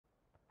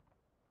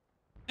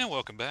And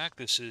welcome back.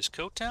 This is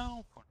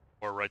Kotow for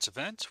War Rights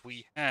event.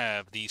 We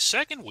have the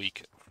second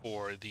week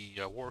for the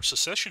War of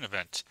Secession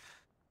event.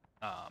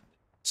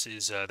 This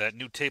is that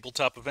new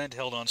tabletop event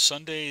held on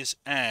Sundays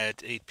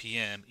at 8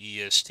 p.m.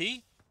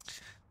 EST.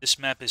 This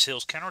map is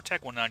Hills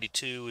Counterattack.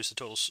 192 is the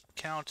total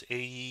count.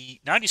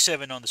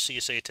 97 on the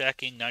CSA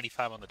attacking,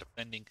 95 on the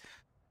defending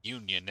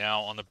Union. Now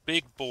on the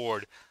big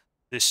board,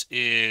 this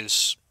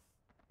is...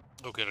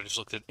 Oh good, I just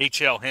looked at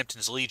HL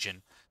Hampton's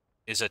Legion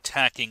is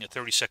attacking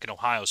 32nd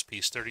Ohio's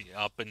piece, 30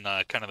 up in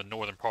kind of the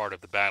northern part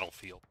of the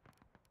battlefield.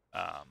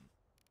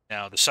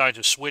 Now the sides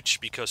have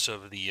switched because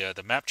of the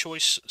map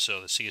choice.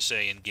 So the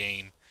CSA in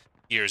game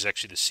here is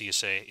actually the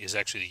CSA is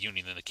actually the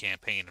Union in the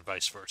campaign, and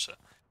vice versa.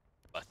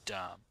 But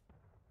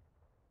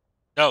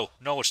no,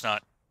 it's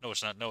not. No,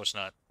 it's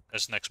not.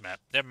 That's the next map.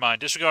 Never mind.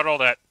 Disregard all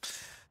that.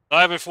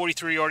 Live at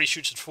 43 already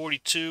shoots at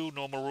 42.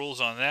 Normal rules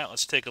on that.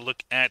 Let's take a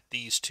look at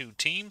these two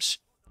teams.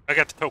 I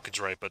got the tokens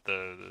right, but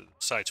the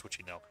side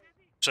switching no.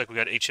 Looks like we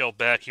got HL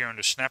back here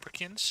under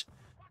Snapperkins.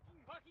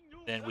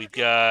 Then we've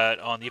got,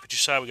 on the infantry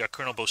side, we got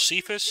Colonel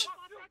Bocephus.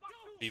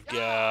 We've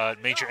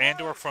got Major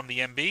Andor from the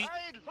MB.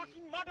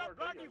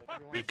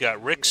 We've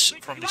got Ricks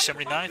from the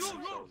 79th.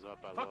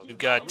 We've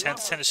got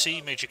 10th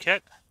Tennessee, Major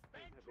Kett.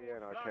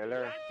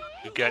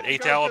 We've got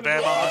 8th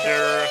Alabama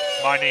under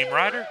My Name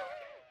Ryder.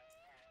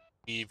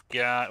 We've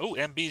got,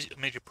 MB's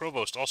Major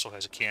Provost also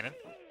has a cannon.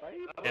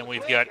 And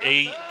we've got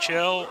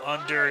HL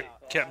under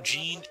Captain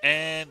Gene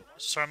and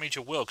Sergeant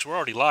Major Wilkes. We're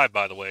already live,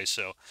 by the way,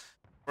 so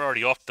we're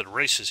already off to the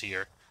races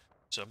here.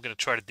 So I'm going to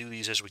try to do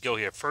these as we go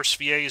here. First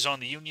VA is on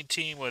the Union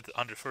team with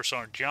under First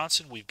Sergeant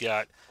Johnson. We've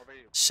got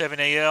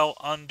 7AL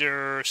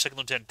under Second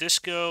Lieutenant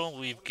Disco.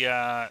 We've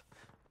got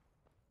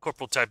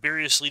Corporal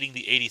Tiberius leading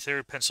the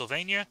 83rd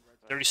Pennsylvania.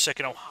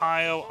 32nd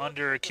Ohio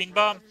under King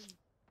Bob.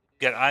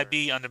 We've got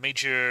IB under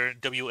Major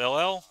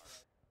WLL.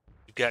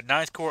 We've got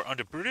 9th Corps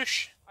under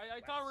Brutish.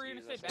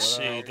 Let's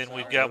see, then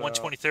we've got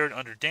 123rd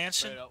under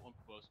Danson.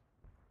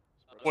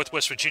 4th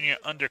West Virginia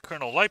under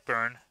Colonel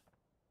Lightburn.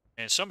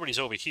 And somebody's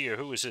over here.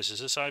 Who is this? Is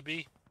this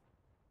IB?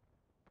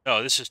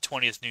 No, this is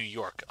 20th New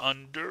York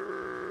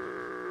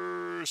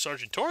under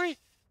Sergeant Torrey?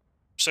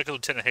 Second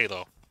Lieutenant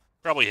Halo.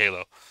 Probably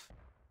Halo.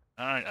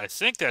 Alright, I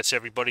think that's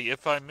everybody.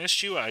 If I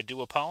missed you, I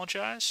do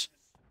apologize.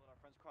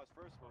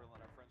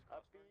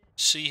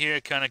 See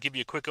here, kind of give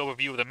you a quick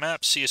overview of the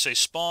map. CSA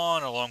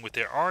spawn along with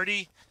their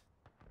arty.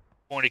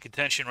 Point of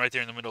contention right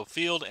there in the middle of the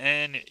field,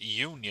 and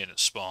Union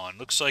spawn.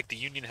 Looks like the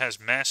Union has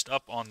massed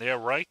up on their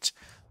right.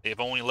 They have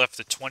only left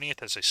the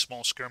 20th as a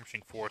small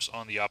skirmishing force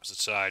on the opposite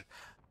side.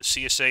 The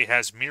CSA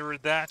has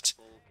mirrored that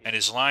and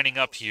is lining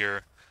up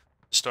here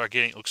to start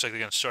getting... Looks like they're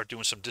going to start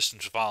doing some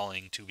distance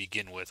volleying to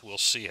begin with. We'll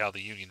see how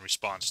the Union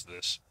responds to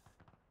this.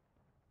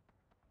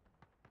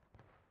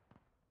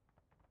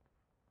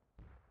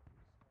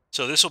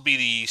 So this will be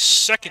the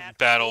second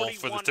battle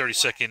for the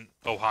 32nd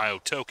Ohio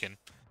token.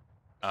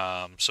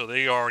 So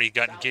they already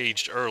got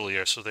engaged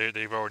earlier, so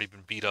they've already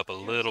been beat up a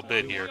little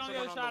bit here.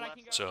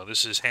 So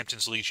this is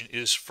Hampton's Legion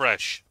is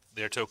fresh.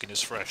 Their token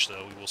is fresh,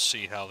 though. We will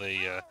see how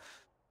they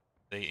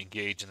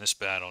engage in this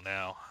battle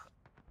now.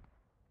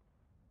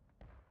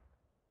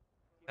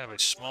 Have a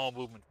small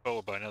movement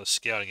forward by another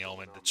scouting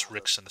element. That's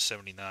Ricks in the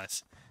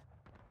 79th.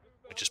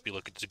 Might just be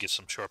looking to get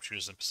some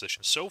sharpshooters in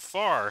position. So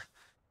far,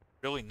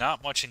 really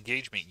not much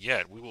engagement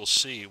yet. We will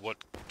see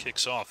what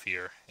kicks off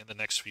here in the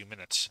next few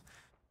minutes.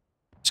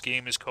 This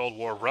game is called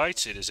War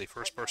Rights. It is a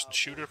first-person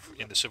shooter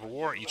in the Civil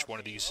War. Each one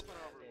of these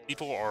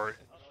people are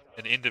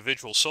an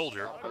individual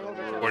soldier,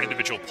 or an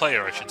individual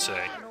player, I should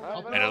say.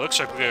 And it looks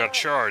like we got a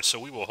charge, so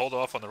we will hold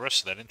off on the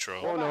rest of that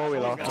intro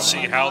and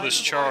see how this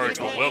charge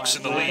with Wilkes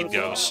in the lead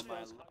goes.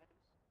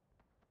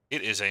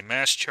 It is a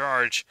mass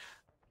charge,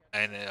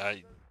 and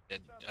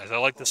as I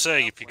like to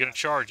say, if you're going to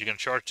charge, you're going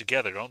to charge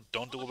together.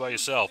 Don't do it by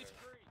yourself.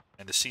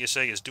 And the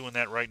CSA is doing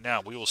that right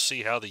now. We will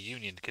see how the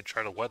Union can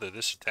try to weather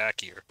this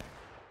attack here.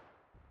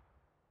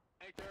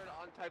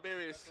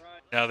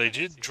 Now, they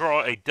did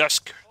draw a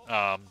dusk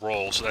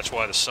roll, so that's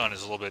why the sun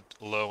is a little bit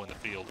low in the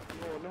field.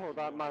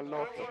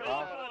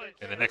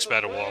 And the next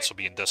battle will also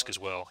be in dusk as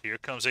well. Here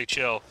comes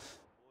HL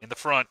in the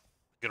front.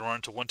 Going to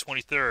run to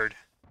 123rd.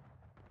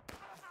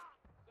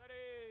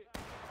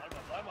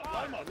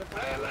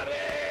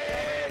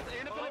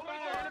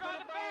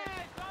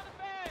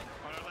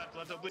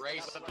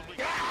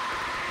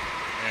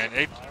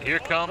 And here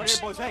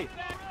comes...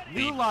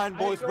 New line,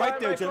 boys, right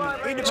there,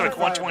 gentlemen. Looks like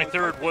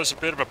 123rd was a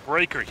bit of a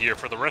breaker here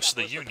for the rest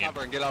of the Union.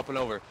 Get up and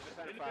over.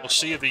 We'll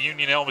see if the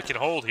Union element can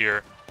hold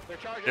here.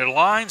 Their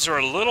lines are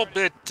a little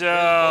bit,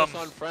 on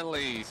you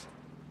friendlies.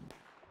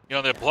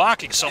 know, they're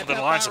blocking some of the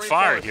lines of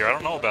fire here. I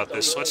don't know about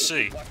this. Let's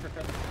see.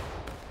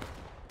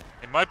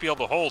 They might be able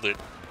to hold it.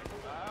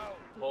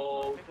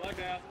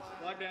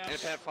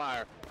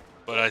 Fire.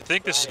 But I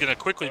think this is going to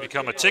quickly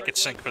become a ticket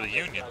sink for the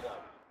Union.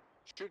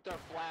 Shoot their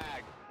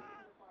flag.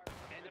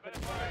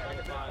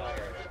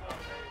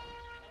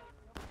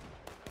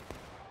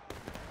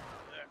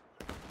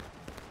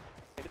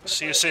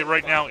 CSA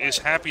right now is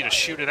happy to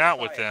shoot it out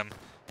with them.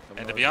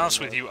 And to be honest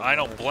with you, I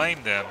don't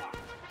blame them.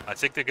 I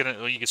think they're gonna.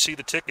 Well, you can see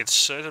the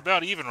tickets. It's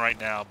about even right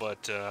now,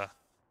 but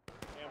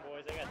Damn,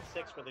 boys, I got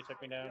 6 where they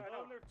took me down.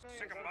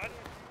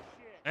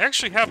 they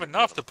actually have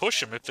enough to push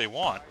them if they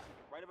want.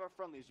 Right above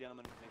friendlies,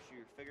 gentlemen. Make sure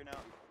you're figuring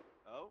out.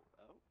 Oh.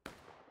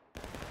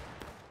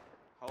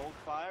 Hold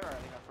fire. I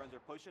think our friends are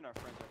pushing.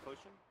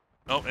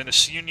 Oh, and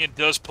the Union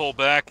does pull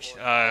back.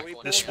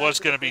 This was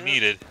going to be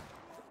needed.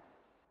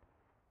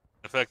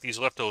 In fact, these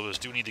leftovers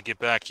do need to get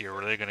back here,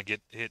 or they're going to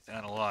get hit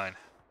on a line.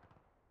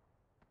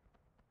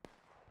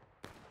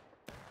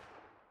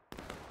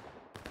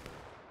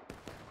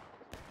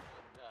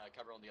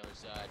 Cover on the other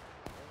side.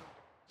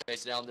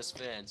 Face down this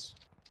fence.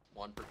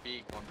 1 per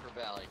peak, 1 per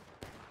valley.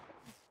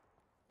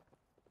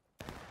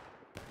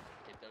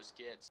 Get those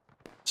kids.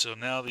 So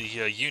now the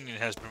Union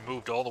has been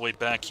moved all the way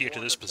back here to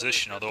this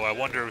position, although I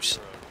wonder if...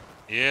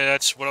 Yeah,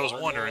 that's what I was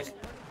wondering.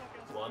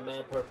 1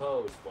 man per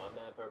post. 1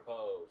 man per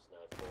post.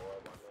 Not 4.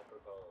 1 man per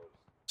post.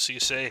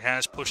 CSA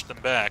has pushed them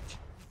back.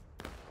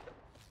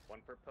 1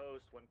 per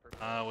post, 1 per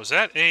post. Was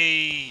that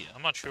a...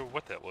 I'm not sure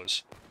what that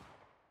was.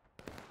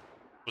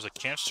 Was it a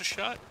canister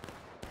shot?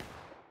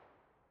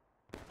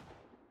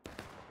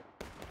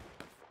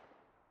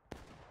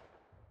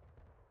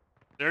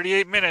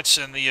 "38 minutes,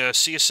 and the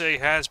CSA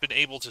has been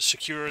able to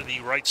secure the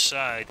right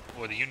side,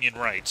 or the Union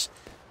rights,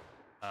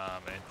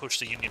 and push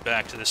the Union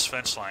back to this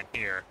fence line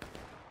here.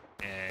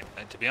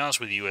 And to be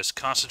honest with you, as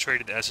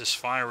concentrated as this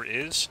fire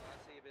is,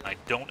 I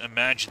don't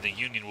imagine the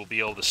Union will be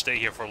able to stay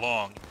here for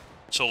long,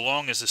 so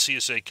long as the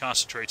CSA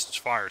concentrates its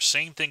fire.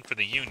 Same thing for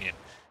the Union.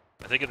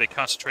 I think if they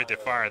concentrate their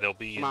fire, they'll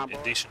be in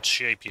decent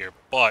shape here.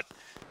 But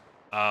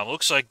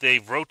looks like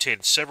they've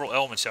rotated several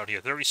elements out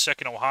here.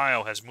 32nd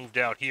Ohio has moved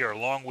out here,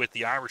 along with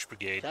the Irish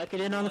Brigade. Tuck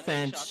it in on the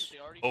fence.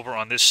 Over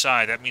on this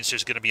side. That means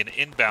there's going to be an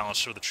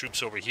imbalance for the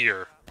troops over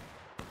here.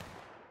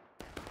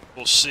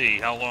 We'll see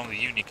how long the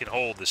Union can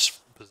hold this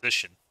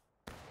position.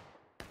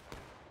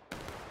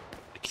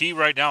 The key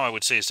right now, I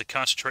would say, is to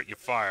concentrate your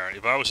fire.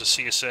 If I was a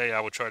CSA, I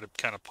would try to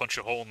kind of punch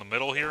a hole in the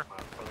middle here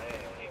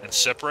and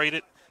separate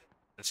it.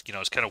 It's, you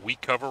know, it's kind of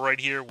weak cover right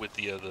here with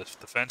the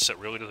fence that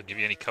really doesn't give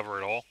you any cover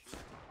at all.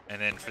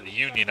 And then for the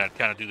Union, I'd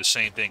kind of do the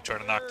same thing, try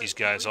to knock these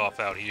guys off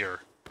out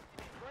here.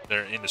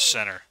 They're in the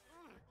center.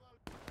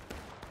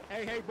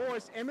 Hey,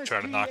 boys, MSG,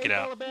 Try to knock it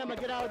out. Alabama,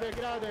 get out of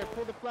there,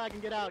 pull the flag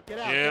and get out, get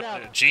out.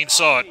 Yeah, Gene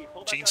saw it.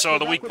 Gene saw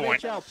the weak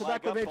point. Pull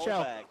back with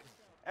HL.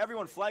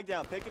 Everyone flag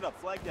down, pick it up,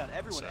 flag down.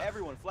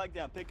 Everyone flag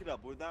down, pick it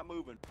up. We're not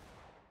moving.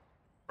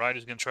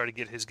 Ryder's going to try to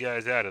get his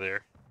guys out of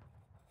there.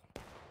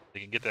 They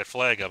can get that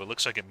flag up. It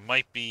looks like it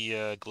might be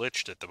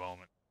glitched at the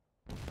moment,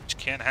 which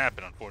can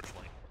happen,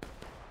 unfortunately.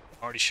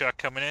 Already shot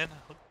coming in.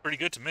 Looked pretty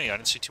good to me. I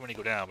didn't see too many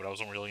go down, but I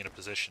wasn't really in a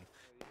position.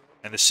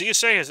 And the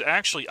CSA has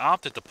actually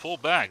opted to pull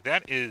back.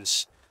 That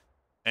is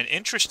an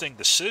interesting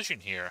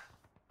decision here.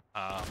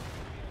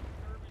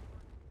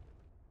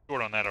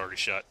 Short on that already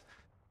shot.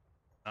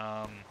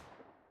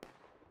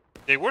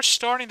 They were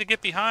starting to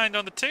get behind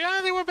on the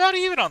ticket. They were about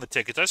even on the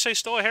tickets. I'd say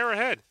still a hair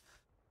ahead.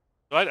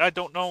 I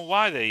don't know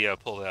why they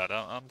pulled out.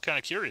 I'm kind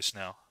of curious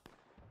now.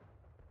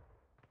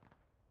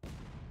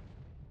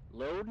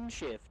 Load and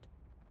shift.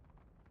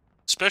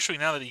 Especially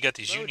now that you got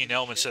these Union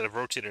elements that have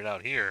rotated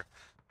out here,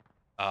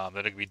 that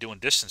are going to be doing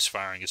distance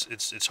firing.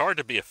 It's hard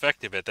to be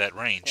effective at that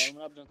range.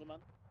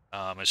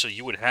 And so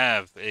you would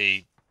have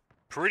a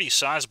pretty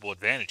sizable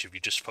advantage if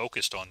you just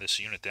focused on this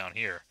unit down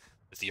here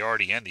with the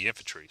RD and the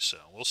infantry. So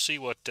we'll see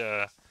what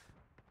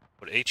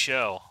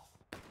HL,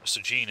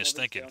 Mr. Gene, is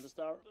thinking.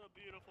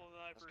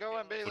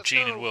 Well,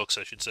 Gene and Wilkes,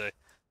 I should say.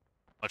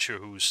 Not sure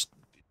who's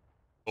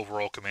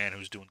overall command,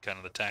 who's doing kind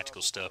of the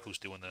tactical stuff, who's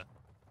doing the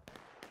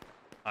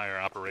higher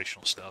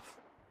operational stuff.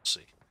 We'll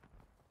see.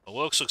 Well,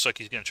 Wilkes looks like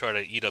he's going to try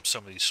to eat up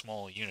some of these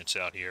small units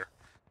out here.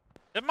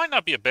 That might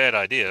not be a bad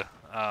idea.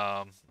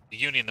 The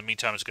Union, in the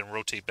meantime, is going to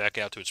rotate back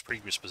out to its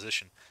previous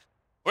position.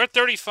 We're at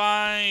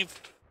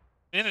 35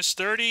 minutes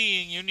 30.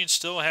 Union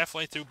still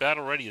halfway through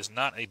battle ready is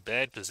not a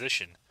bad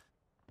position.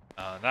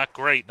 Not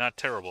great, not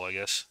terrible, I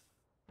guess.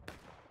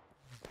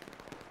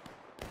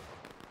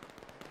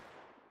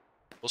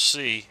 We'll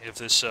see if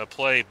this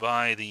play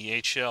by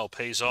the HL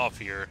pays off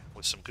here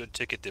with some good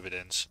ticket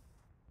dividends.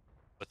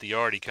 But the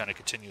Arty kind of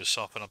continues to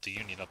soften up the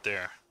Union up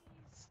there.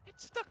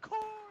 It's the core.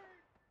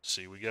 Let's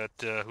see, we got,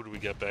 who do we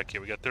got back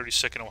here? We got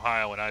 32nd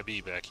Ohio and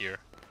IB back here.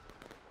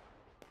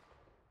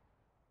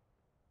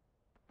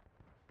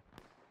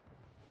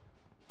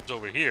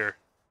 Over here,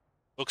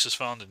 Wilkes has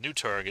found a new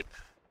target.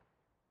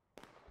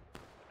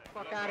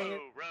 Fuck out of here.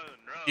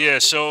 Yeah,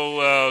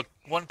 so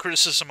one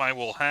criticism I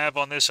will have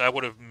on this, I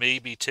would have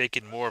maybe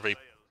taken more of a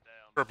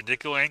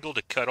perpendicular angle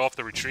to cut off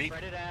the retreat.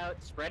 Spread it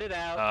out, spread it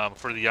out.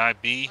 For the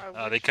IB,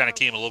 they kind of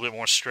came a little bit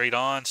more straight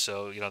on,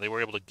 so you know they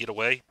were able to get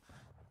away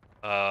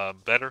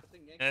better.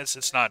 And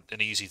it's not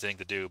an easy thing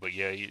to do, but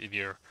yeah, if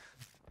you're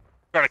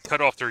trying to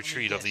cut off the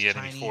retreat of the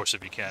enemy force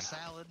if you can.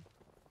 Salad.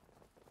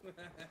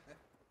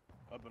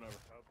 Up and over.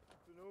 Up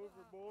and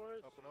over,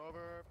 boys. Up and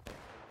over.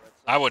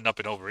 I wouldn't up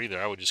and over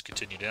either. I would just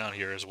continue down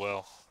here as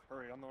well.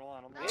 Hurry, on the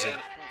line, on the That's line.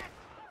 it.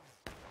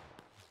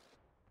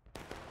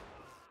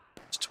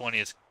 It's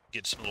 20th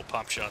Getting some little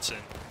pop shots in.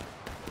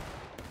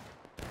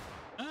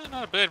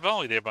 Not a bad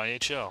volley there by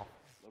HL.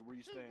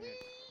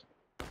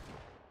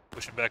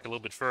 Pushing back a little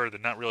bit further,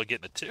 not really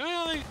getting the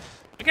well,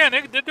 again,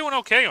 they're doing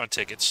okay on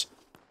tickets.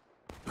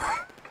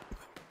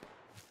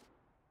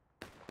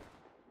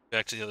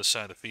 Back to the other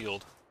side of the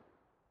field.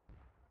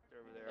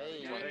 Hey,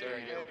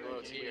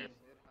 here.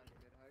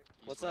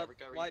 What's up,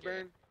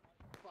 Lightburn?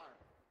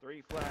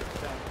 3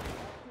 flags down.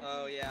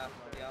 Oh, yeah.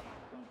 Yep.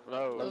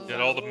 Got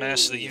all the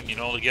mass of the Union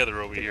all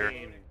together over here.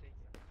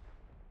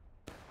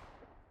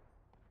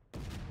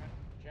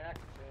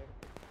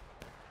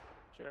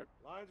 Check.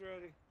 Line's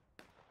ready.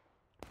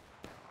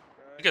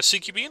 You got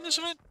CQB in this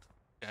event?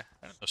 Okay,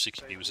 I didn't know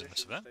CQB was in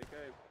this event.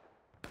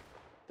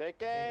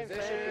 Take aim.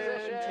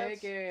 Position.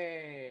 Take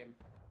aim.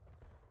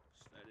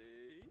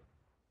 Steady.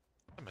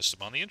 I missed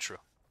him on the intro.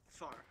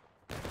 Fire.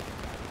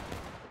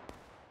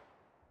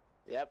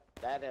 Yep,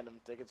 that hit him.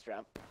 Ticket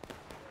strap.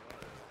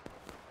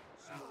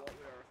 See what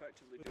we are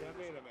effectively doing. That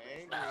made him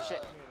angry. Ah,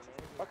 shit.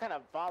 What kind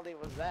of volley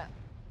was that?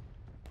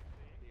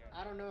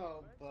 I don't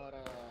know, but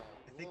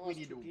I think we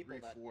need to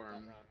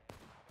reform.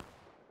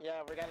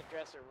 Yeah, we gotta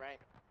dress her right.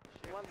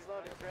 One's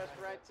loaded, dressed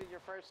right to your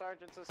first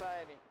sergeant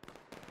society.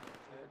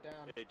 We're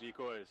down. Hey,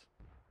 decoys.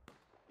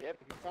 Yep.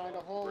 If you find a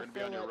hole, We're gonna be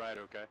fill on your it. right,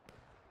 okay?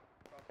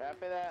 Copy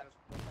that.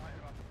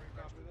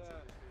 Copy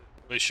that.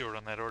 Way short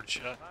on that order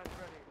shot. Line's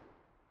ready.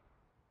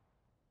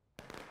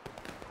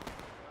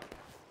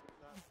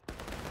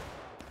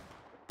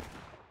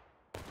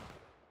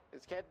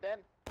 Is Kid dead?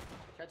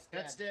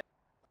 Cat's dead.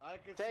 I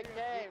can Take see him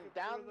aim. peeking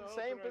Down through the the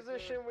same open right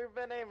position there. we've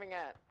been aiming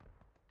at.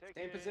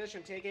 Same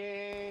position. Take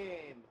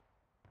aim.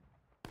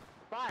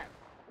 Fire.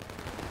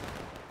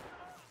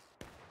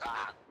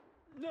 Ah!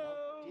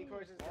 No!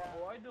 Decoys is down.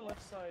 Why the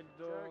left side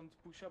don't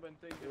push up and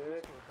take the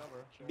risk for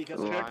cover? Because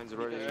The we line's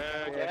ready. want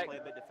to Check.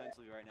 play a bit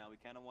defensively right now. We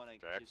kind of want to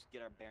Check. just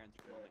get our bearings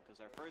at the moment because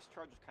our first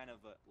charge was kind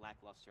of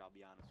lackluster, I'll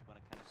be honest. We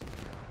want to kind of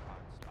secure our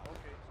hard spot.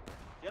 Okay.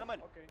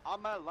 Gentlemen, Okay.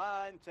 on my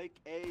line, take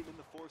aim in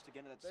the forest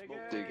again at that Take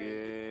smoke. aim. Take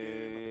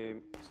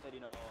aim. Steady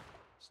no.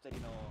 Steady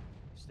no.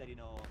 Steady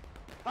no.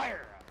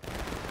 Fire!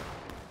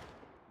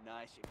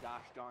 Nice, you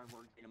gosh darn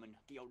word, gentlemen.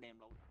 Go damn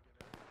low.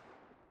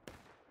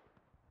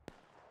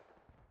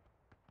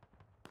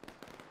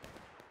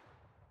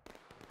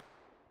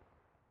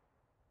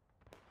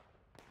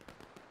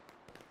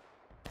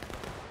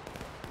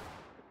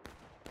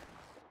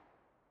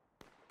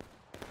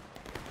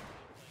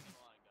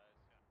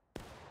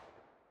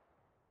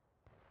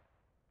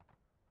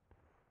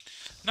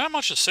 Not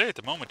much to say at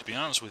the moment, to be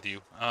honest with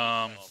you.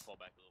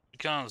 We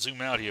kind of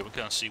zoom out here. We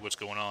kind of see what's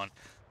going on.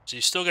 So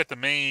you still got the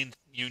main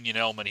Union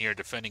element here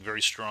defending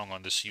very strong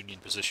on this Union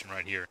position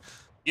right here.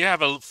 You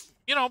have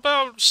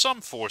about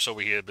some force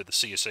over here with the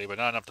CSA, but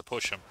not enough to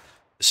push them.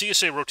 The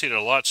CSA rotated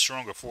a lot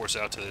stronger force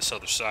out to this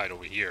other side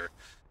over here.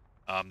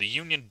 The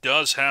Union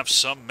does have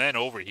some men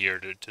over here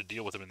to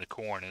deal with them in the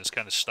corn, and it's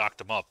kind of stocked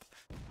them up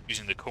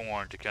using the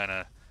corn to kind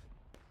of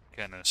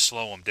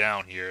slow them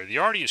down here. The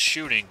Arty is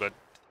shooting, but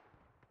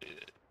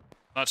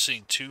not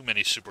seeing too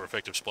many super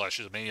effective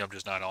splashes. Maybe I'm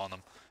just not on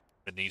them.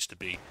 It needs to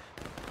be.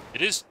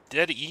 It is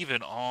dead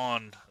even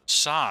on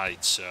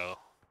side, so.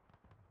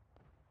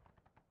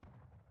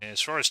 And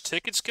as far as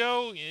tickets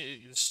go,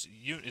 it's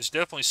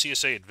definitely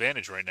CSA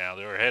advantage right now.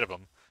 They're ahead of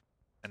them,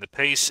 and the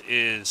pace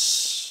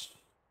is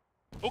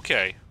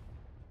okay.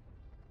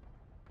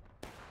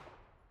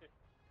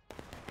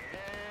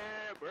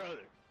 Yeah, brother.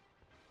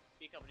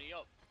 B company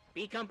up.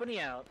 B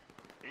company out.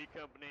 B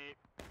company.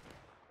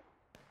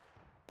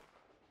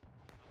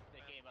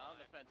 They came out on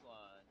the fence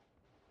line.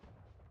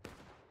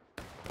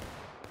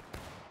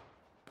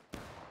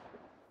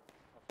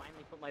 I'll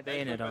finally put my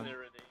bayonet on.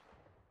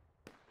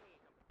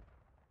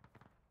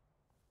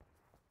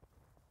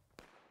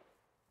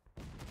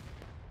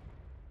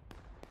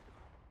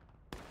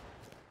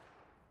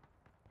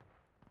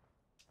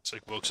 Looks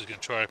like Wilkes is going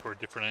to try for a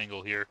different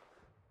angle here.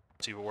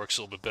 See what works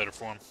a little bit better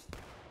for him.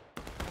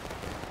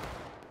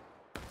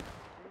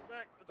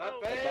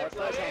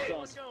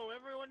 Everyone go,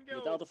 everyone go.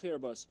 Without the fear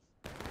bus.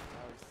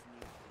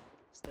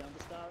 Stay on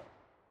the start.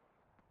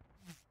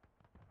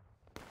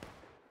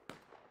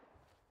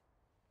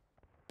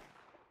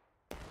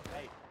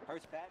 Hey,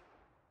 purse back.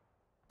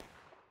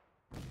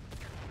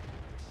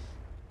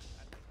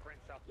 Sprint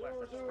southwest.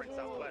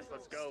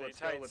 Let's go. Let's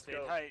go. Let's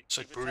go. Looks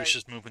like Brutus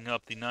is moving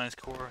up the 9th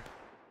Corps,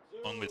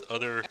 along with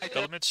other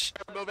elements,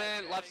 Move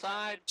in. Left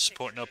side.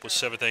 supporting up with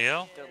 7th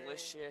AL.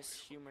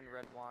 Delicious human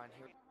red wine.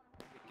 Here we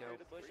go.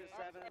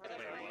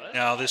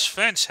 Now, this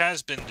fence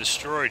has been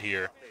destroyed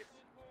here,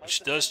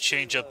 which does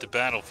change up the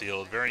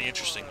battlefield very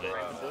interestingly.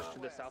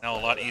 Now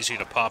a lot easier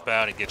to pop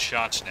out and get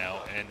shots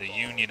now, and the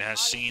Union has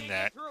seen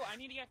that. I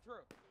need to get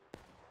through.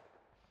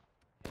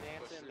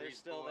 Jansen, they're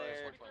still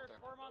there.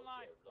 Form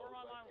online. Form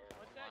online.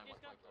 What's that,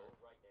 Disco?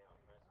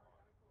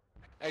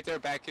 Hey there,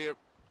 back here.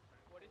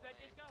 What is that,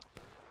 Disco?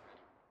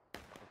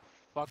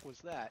 Fuck was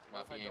that?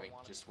 Nothing aiming.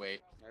 Just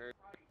wait.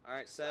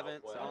 Alright, 7th.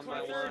 On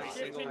my What's third? line. Shift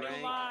Single to new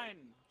rank. line.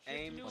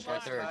 Aim. Shift to Check new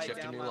line. third. Shift Shift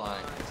to down new my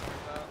line.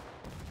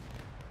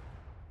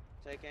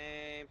 Take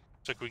aim.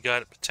 Looks like we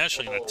got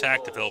potentially an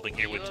attack developing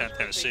here with 10th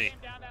Tennessee.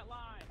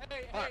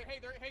 Hey,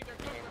 they're coming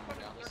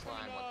Down this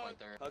line,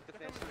 1.3. Hug the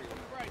fence three.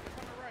 right.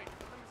 They're coming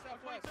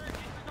right. They're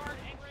coming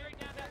southwest.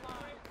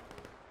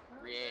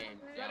 Re-aim.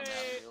 Down that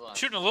blue line.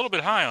 Shooting a little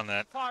bit high on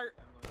that.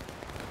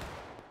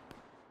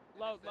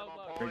 Low.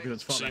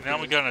 See, now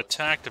we got an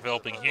attack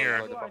developing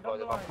here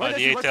by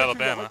the 8th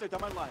Alabama. Right there,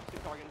 down my line.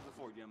 Stick target into the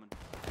forward, gentlemen.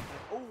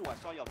 Oh, I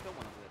saw y'all kill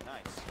one over there.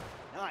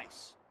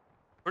 Nice.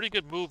 Pretty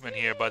good movement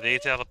here by the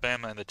 8th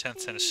Alabama and the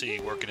 10th Tennessee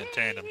working in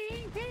tandem.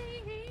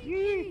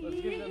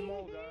 Let's give them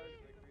more, guys.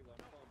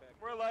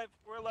 We're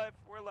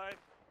alive.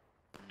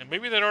 And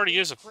maybe that already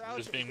is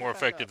being more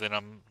effective than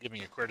I'm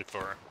giving it credit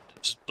for.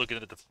 Just looking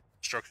at the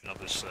construction of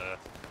this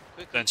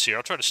fence here.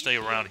 I'll try to stay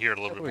around here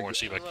a little bit more and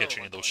see if I catch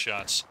any of those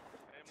shots.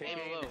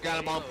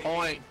 Got him on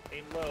point.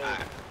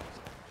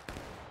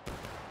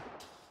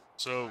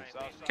 So,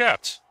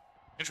 capped.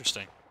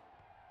 Interesting.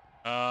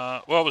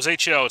 Well, it was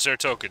HL, it's their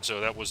token, so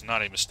that was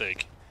not a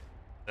mistake.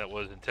 That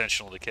was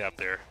intentional to cap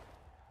there.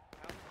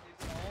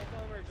 Is all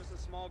of them or just a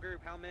small group?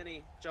 How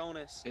many?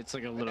 Jonas. It's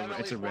like a little.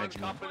 It's a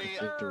regiment.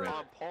 It's a direct.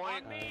 On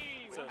point.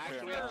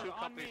 Actually, we have 2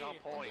 companies on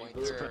point.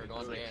 Point third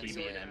on Vance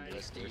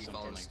and Steve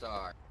on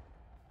Star.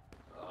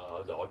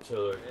 The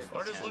artillery.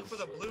 Or just look for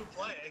the blue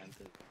flag.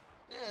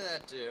 Yeah,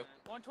 that too.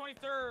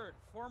 123rd.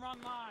 Form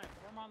online.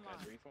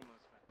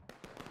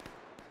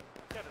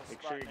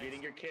 Make sure you're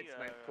getting your kits,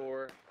 Snipe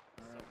 4.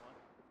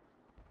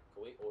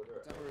 Can we order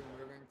it? We're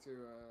moving to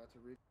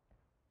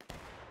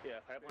Yeah,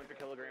 500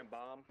 kilogram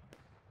bomb.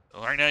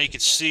 Well, right now you can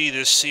see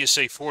this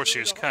CSA force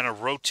here is kind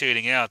of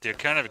rotating out. They're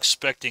kind of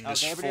expecting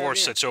this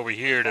force that's over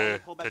here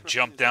to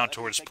jump down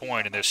towards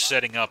point, and they're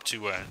setting up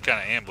to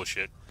kind of ambush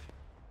it,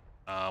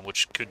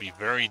 which could be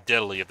very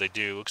deadly if they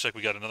do. Looks like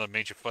we got another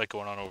major fight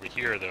going on over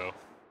here, though.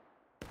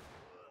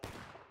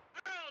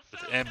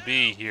 With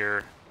MB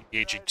here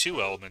engaging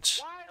 2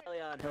 elements.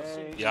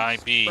 The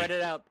IB. Spread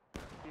it out.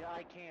 Yeah,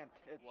 I can't.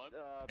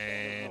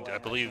 And I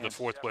believe the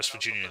 4th West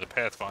Virginia, the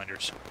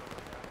Pathfinders.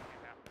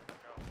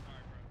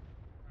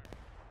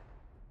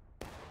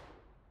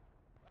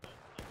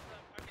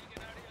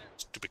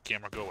 Stupid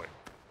camera, go away.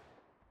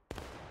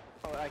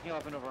 Oh, I came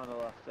up and over on the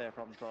left. There,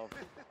 problem solved.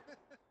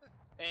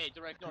 Hey,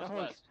 direct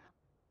northwest.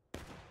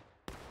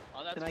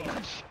 Oh, that's Then I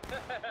got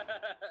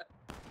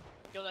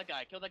Kill that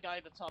guy. Kill that guy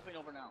that's hopping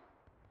over now.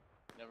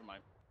 Never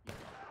mind.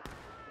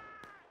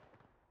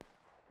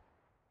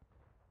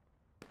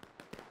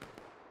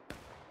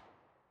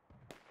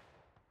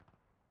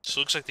 So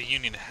it looks like the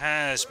Union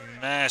has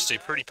massed a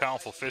pretty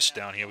powerful fist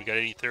down here. We got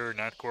 83rd,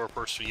 9th Corps,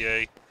 1st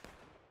VA.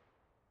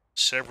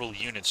 Several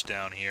units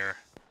down here.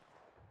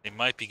 They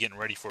might be getting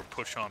ready for a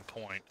push on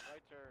point.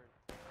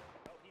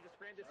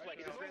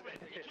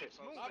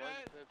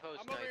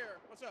 I'm over here.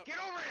 What's up? Get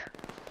over here!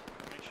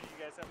 Make sure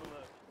you guys have a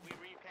look. We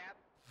recap?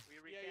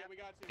 Yeah, we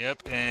got to.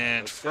 Yep,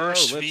 and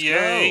 1st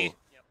VA,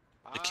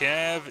 the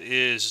Cav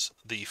is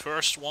the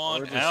first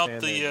one out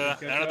of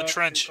the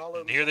trench.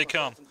 And here they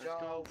come.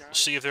 We'll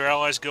see if their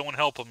allies go and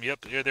help them.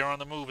 Yep, they're on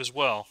the move as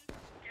well.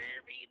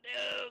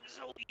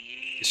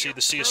 You see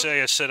the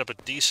CSA has set up a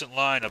decent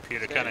line up here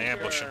to kind of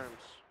ambush them.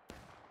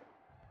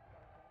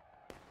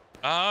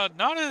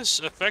 Not as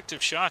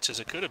effective shots as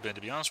it could have been,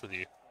 to be honest with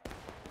you.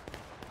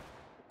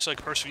 Looks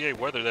like 1st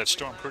VA weathered that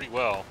storm pretty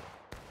well.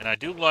 And I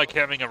do like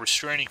having a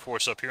restraining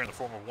force up here in the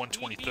form of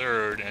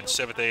 123rd and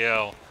 7th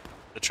AL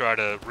to try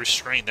to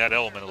restrain that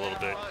element a little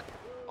bit.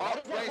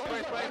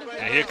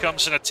 And here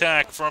comes an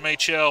attack from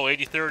HL.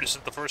 83rd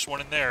isn't the first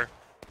one in there.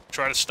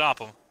 Try to stop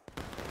him.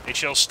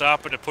 HL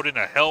stopping to put in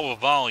a hell of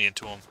a volley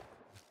into him.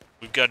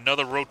 We've got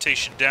another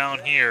rotation down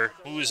here.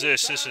 Who is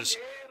this? This is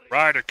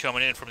Ryder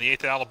coming in from the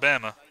 8th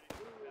Alabama.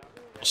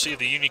 We'll see if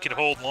the Union can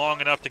hold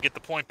long enough to get the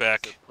point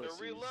back. They're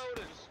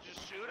reloading.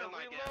 Just shoot them,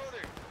 I guess.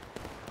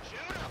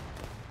 Shoot them!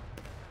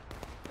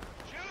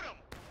 Shoot them!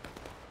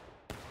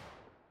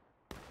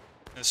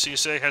 The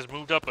CSA has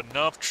moved up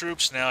enough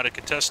troops now to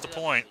contest the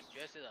point.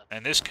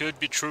 And this could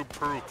be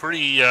prove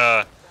pretty,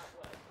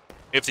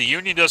 if the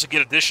Union doesn't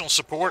get additional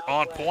support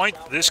on point,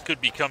 this could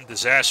become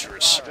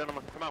disastrous.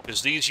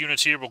 Because these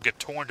units here will get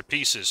torn to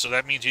pieces. So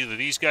that means either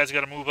these guys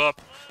got to move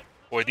up,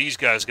 or these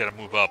guys got to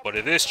move up. But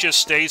if this just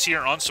stays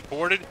here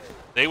unsupported,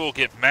 they will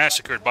get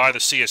massacred by the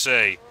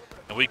CSA.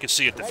 And we could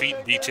see a defeat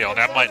in detail, and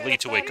that might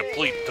lead to a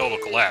complete and total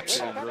collapse.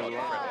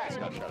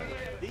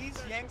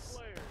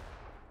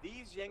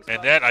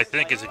 And that, I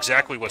think, is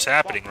exactly what's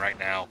happening right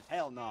now.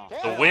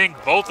 The wing,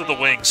 both of the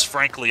wings,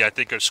 frankly, I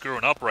think are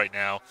screwing up right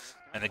now.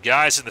 And the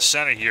guys in the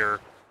center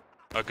here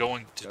are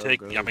going to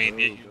take, I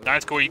mean,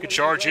 9th Corps, you can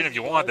charge in if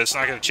you want. That's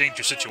not going to change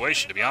your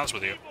situation, to be honest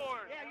with you.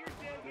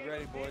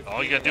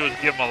 All you got to do is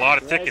give them a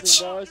lot of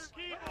tickets.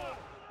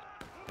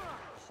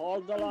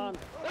 Hold the line.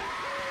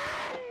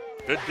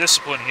 Good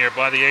discipline here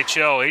by the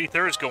HL.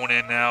 83rd's going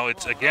in now.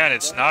 It's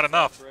not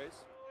enough.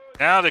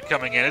 Now they're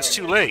coming in. It's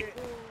too late.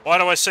 Why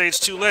do I say it's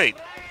too late?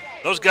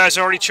 Those guys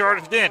already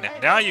charged in.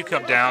 Now you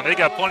come down. They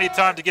got plenty of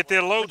time to get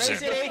their loads in.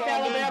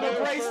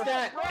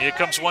 Here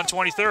comes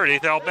 123rd.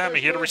 8th Alabama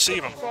here to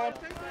receive them.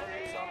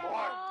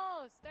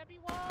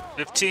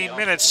 15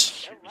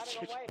 minutes.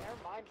 Gotta go away, never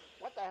mind.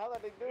 What the hell are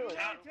they doing?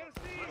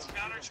 Let's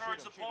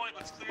countercharge the point.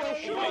 Let's clear the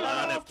Keep the point.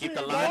 line up. Keep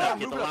the line up.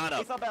 Keep the line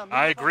up.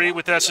 I agree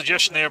with that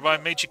suggestion there by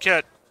Major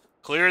Ket.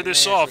 Clear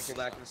this off, Pull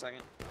back in a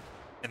second.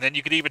 and then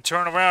you could even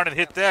turn around and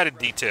hit that in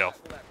detail.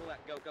 Pull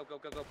back.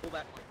 Go. Pull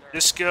back.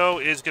 Disco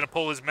is going to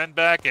pull his men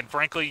back, and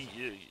frankly,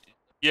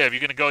 yeah, if you're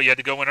going to go, you had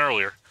to go in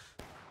earlier.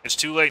 It's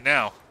too late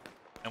now.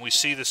 And we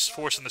see this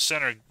force in the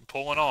center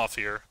pulling off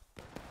here.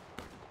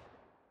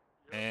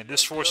 And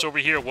this force over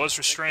here was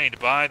restrained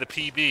by the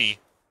PB.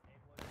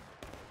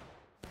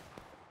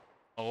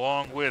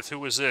 Along with,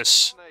 who is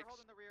this?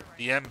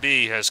 The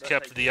MB has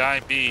kept the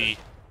IB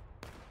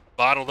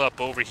bottled up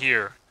over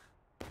here.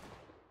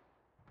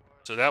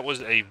 So that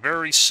was a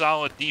very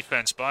solid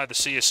defense by the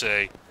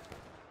CSA.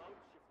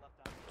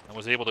 And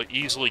was able to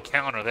easily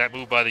counter that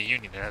move by the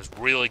Union. It has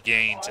really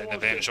gained an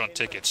advantage on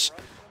tickets.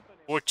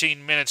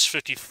 14 minutes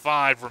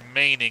 55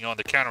 remaining on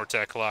the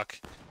counterattack clock.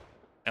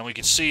 And we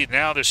can see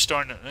now they're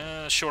starting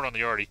short on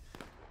the arty.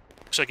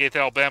 Looks like 8th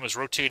Alabama is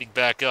rotating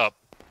back up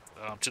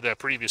to that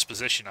previous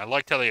position. I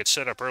liked how they had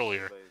set up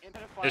earlier.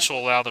 This will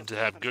allow them to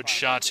have good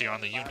shots here on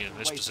the Union in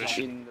this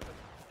position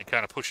and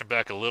kind of push them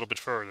back a little bit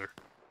further.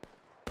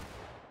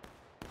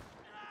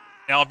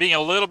 Now, I'm being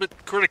a little bit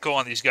critical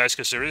on these guys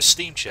because there is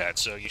Steam chat,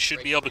 so you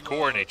should be able to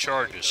coordinate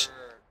charges.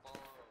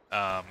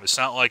 It's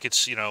not like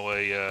it's, you know,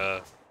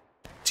 a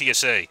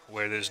TSA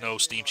where there's no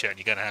Steam chat and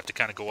you're going to have to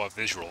kind of go off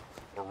visual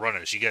or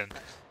runners.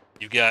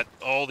 You've got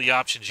all the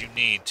options you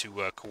need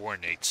to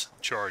coordinate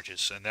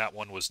charges, and that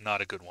one was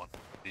not a good one,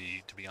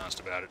 to be honest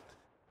about it.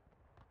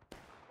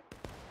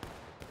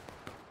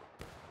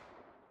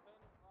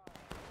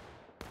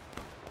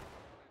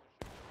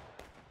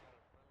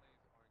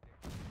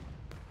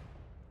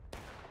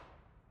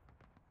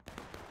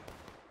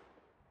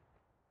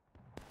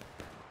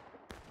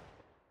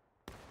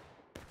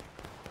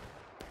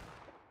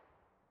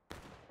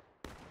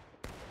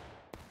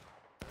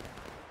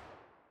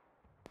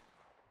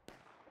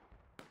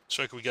 Looks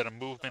like we got a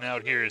movement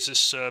out here. Is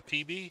this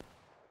PB?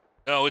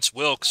 Oh, it's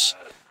Wilkes.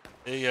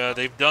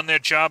 They've done their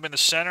job in the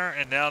center,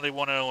 and now they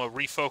want to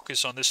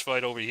refocus on this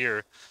fight over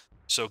here.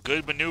 So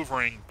good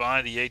maneuvering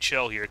by the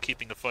HL here,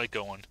 keeping the fight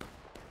going.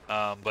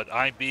 But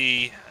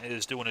IB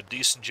is doing a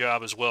decent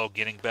job as well,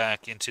 getting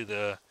back into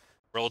the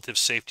relative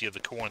safety of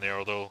the corn there,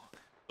 although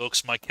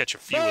Wilkes might catch a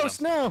few of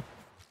them. No.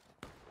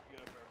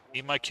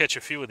 He might catch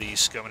a few of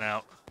these coming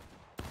out.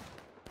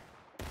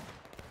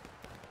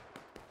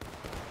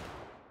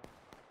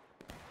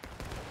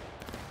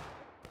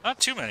 Not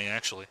too many,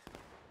 actually.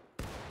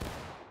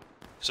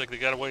 Looks like they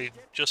got away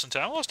just in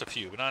time. I lost a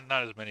few, but not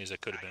as many as I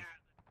could have been.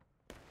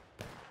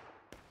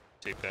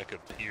 Tape back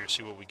up here,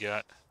 see what we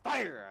got.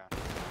 Fire!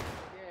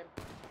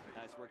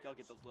 Nice work, y'all.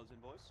 Get those gloves in,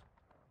 boys.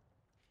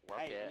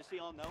 Hey, just so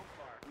y'all know,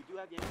 we do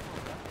have the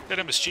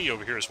Got MSG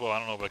over here as well. I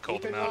don't know if I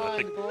called him out.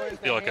 I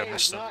feel like I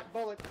missed them. Not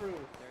bulletproof.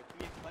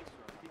 You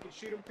can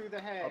shoot him through the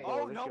head.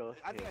 Oh, no.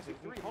 I think I see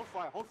 3. Hold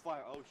fire.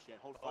 Oh, shit.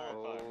 Hold fire.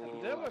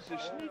 That was a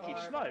sneaky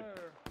snipe.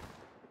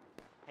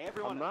 Hey,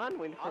 everyone. I'm on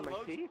waiting for my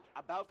unload- teeth.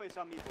 About face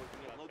on me, boys.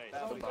 We unload the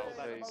battle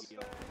face.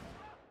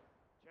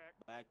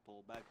 Back,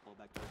 pull back. Towards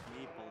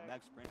me, pull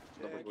back, sprint.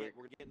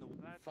 We're getting the...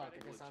 Fuck, I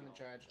guess I'm in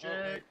charge.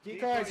 Jack.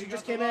 Decoys, you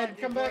just came in.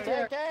 Come back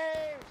here.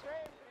 Okay,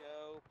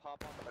 Go,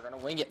 pop on. They're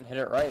gonna wing it and hit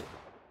it right.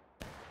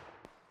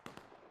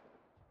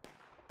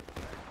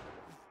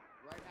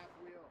 Right half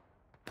wheel.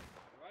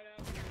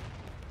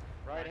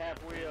 Right half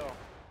wheel.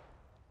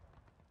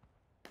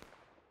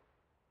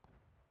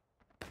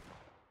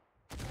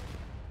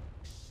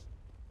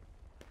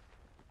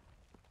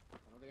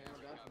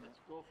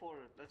 Go for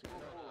it. Let's go for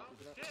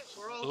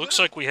it. It looks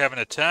like we have an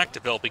attack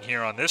developing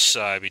here on this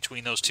side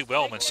between those two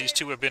elements. These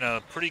two have been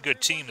a pretty good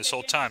team this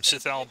whole time.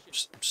 7th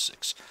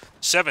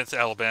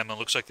Alabama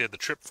looks like they had the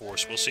trip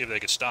force. We'll see if they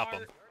can stop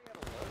them.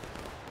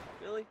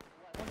 Really?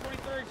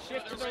 123rd,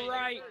 shift to the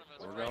right.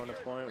 We're going to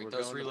point. Wait,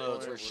 those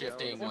reloads were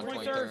shifting.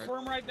 123rd,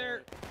 form right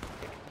there.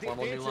 Form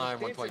a new line,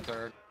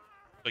 123rd.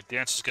 Like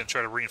Dance is going to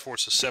try to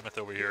reinforce the 7th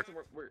over here.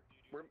 We're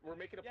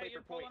making a Yeah, play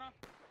you're for point. pulling up.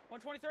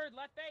 123rd,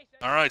 left base.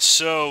 All right,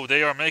 so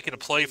they are making a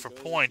play for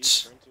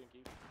points.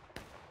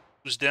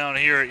 Who's down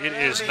here? It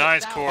is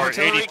 9th Corps,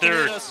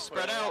 83rd.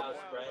 Spread out.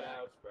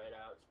 Spread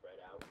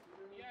out.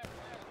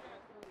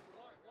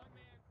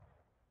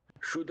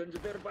 Shoot into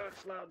their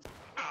backs, lads.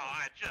 Oh,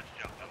 I just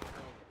jumped over.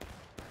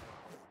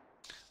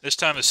 This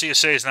time the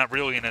CSA is not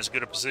really in as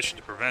good a position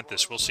to prevent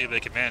this. We'll see if they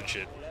can manage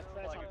it.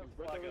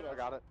 I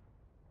got it.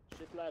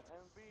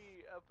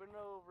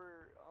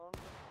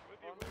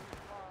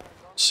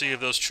 See if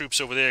those troops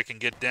over there can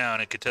get down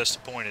and contest a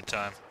point in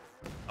time.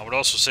 I would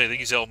also say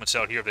these elements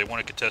out here, if they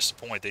want to contest a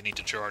point, they need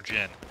to charge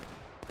in.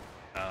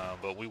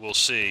 But we will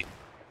see.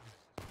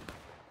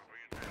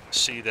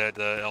 See that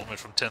element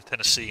from 10th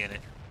Tennessee in it.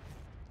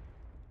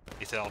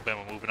 8th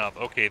Alabama moving up.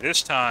 Okay,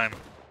 this time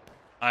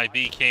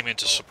IB came in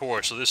to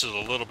support, so this is a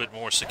little bit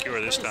more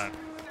secure this time.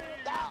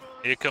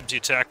 Here comes the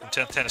attack from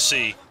 10th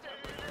Tennessee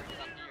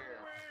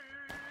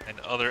and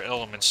other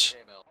elements,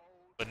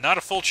 but not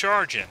a full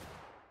charge in.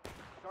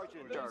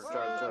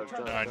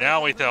 Alright,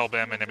 now 8th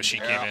Alabama and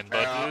MSG came in,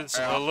 but it's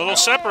a little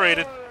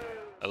separated.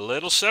 A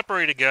little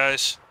separated,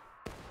 guys.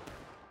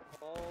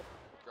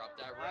 Drop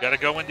that right. Gotta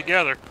go in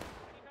together.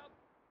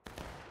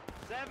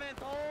 7th,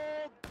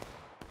 hold!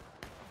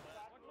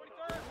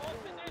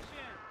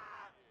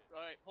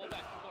 Alright, hold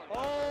back.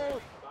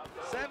 Hold!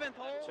 7th,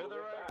 hold!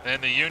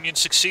 And the Union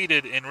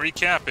succeeded in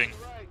recapping.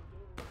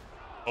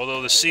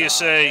 Although the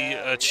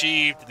CSA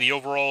achieved the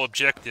overall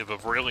objective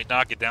of really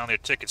knocking down their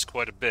tickets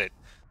quite a bit.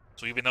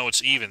 So even though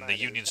it's even, the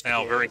Union's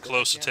now very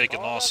close to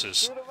taking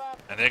losses.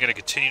 And they're going to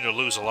continue to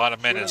lose a lot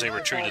of men as they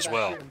retreat as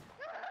well. Get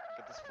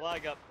this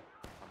flag up.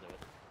 I'll do it.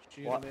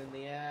 Shoot him in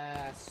the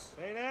ass.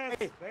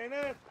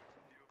 Bayonet!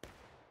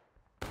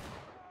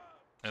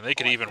 And they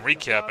could even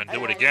recap and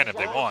do it again if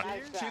they want.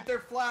 Shoot their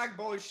flag,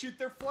 boys. Shoot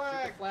their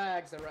flag. Shoot the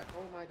flags.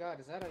 Oh my God,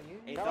 is that a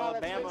Union? 8th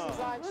Alabama.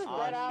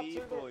 On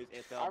me, boys.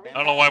 8th Alabama. I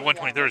don't know why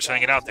 123rd is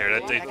hanging out there.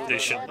 They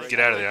should get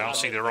out of there. I don't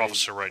see their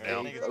officer right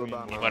now. He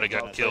might have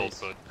gotten killed,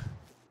 but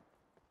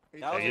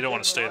yeah, you don't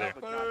want to stay there.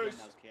 That was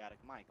chaotic.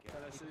 Mike,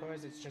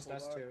 Because it's just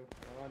us two.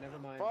 Oh, never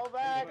mind. Fall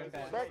back.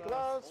 Back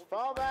close.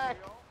 Fall back.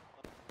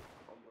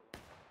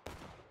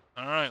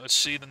 All right, let's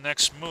see the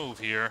next move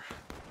here.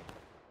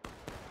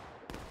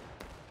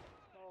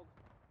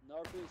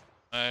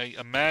 I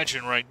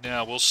imagine right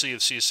now, we'll see if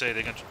CSA,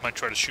 they might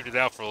try to shoot it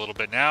out for a little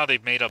bit. Now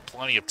they've made up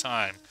plenty of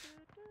time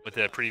with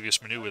that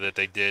previous maneuver that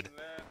they did.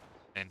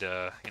 And,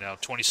 you know,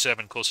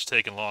 27 close to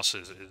taking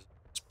losses is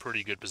a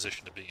pretty good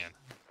position to be in.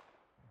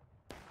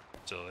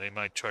 So they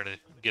might try to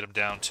get them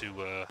down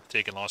to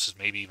taking losses,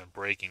 maybe even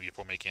breaking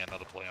before making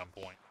another play on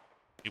point.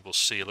 You will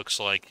see. It looks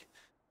like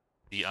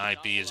the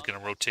IB is going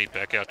to rotate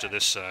back out to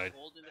this side,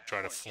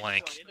 try to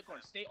flank.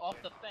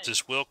 Is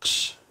this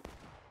Wilkes?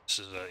 This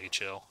is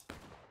HL.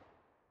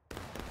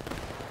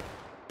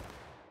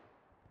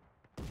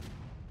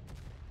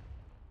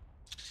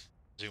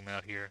 Zoom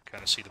out here,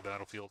 kind of see the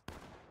battlefield.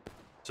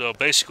 So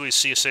basically,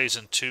 CSA's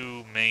in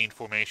two main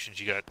formations.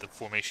 You got the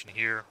formation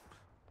here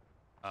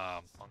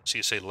on the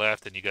CSA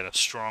left, and you got a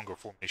stronger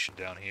formation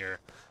down here.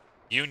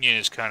 Union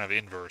is kind of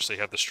inverse. They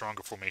have the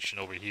stronger formation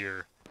over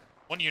here.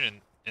 One unit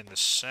in the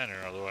center,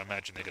 although I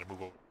imagine they're going to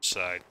move over to the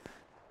side.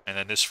 And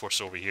then this force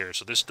over here.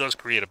 So this does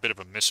create a bit of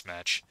a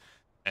mismatch.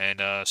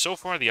 And so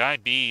far, the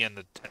IB and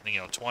the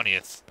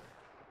 20th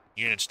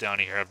units down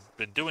here have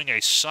been doing a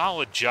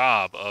solid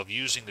job of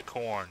using the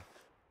corn.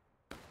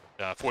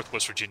 4th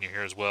West Virginia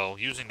here as well,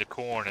 using the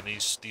corn and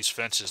these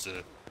fences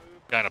to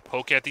kind of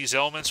poke at these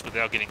elements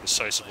without getting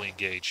decisively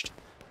engaged.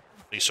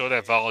 You saw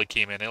that volley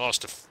came in. They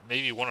lost to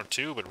maybe 1 or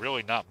 2, but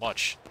really not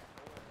much.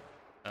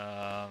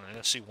 I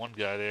see one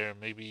guy there.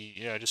 Maybe,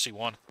 yeah, I just see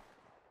one.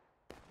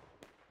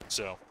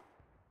 So,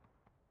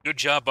 good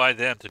job by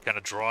them to kind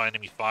of draw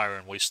enemy fire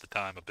and waste the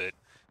time a bit.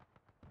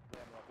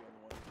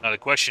 Now the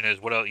question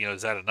is, what else? You know,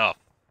 is that enough?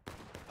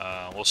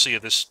 We'll see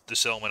if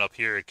this element up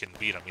here can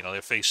beat them. You know,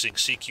 they're facing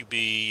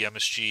CQB,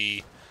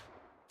 MSG,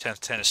 10th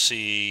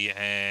Tennessee,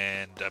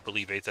 and I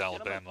believe 8th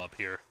Alabama up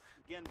here.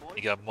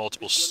 You got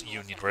multiple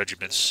Union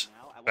regiments.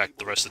 In fact,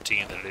 the rest of the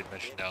team that I didn't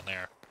mention down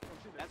there.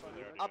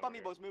 Up on me,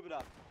 boys. Move it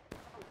up.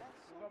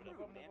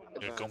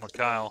 There's Gomer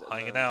Kyle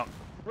hanging out.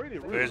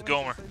 Where's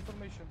Gomer?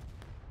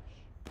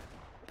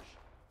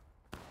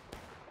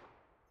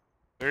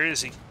 Where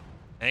is he?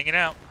 Hanging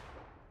out.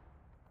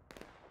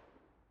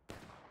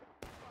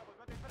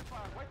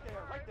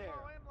 Right there.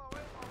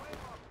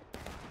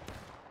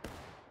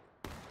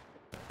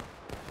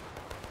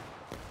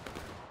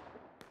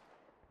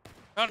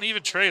 Not an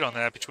even trade on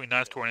that between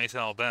 9th Corps and 8th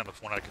Alabama,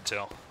 from what I can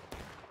tell.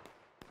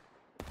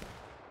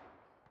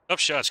 Tough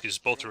shots because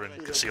both are in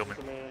concealment.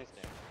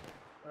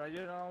 Right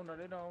down.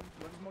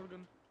 Where's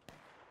Morgan?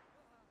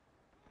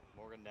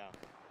 Morgan down.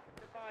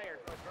 Fire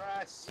for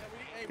us.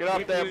 Get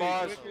up there,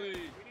 boss.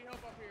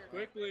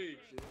 Quickly.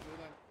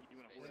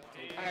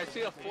 I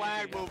see a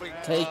flag moving.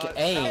 Take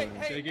aim.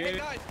 Hey guys,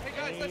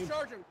 let's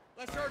charge him.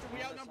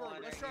 We outnumber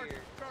him. Let's charge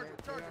him.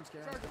 Charge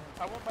him.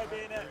 I want my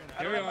bayonet.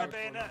 Carry on.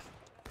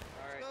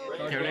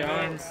 Carry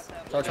on.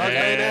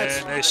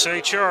 And they say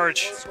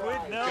charge. Squid,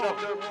 no.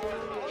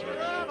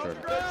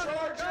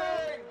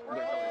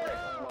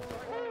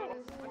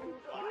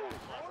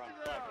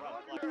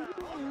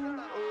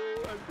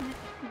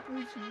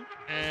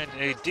 And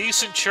a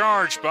decent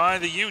charge by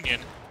the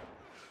Union.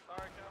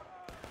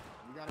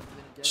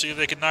 See if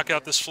they can knock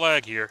out this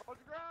flag here.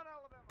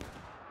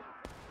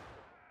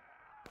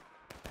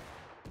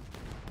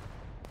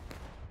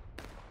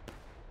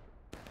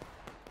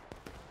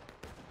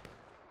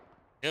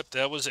 Yep,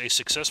 that was a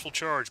successful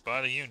charge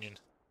by the Union.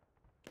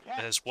 It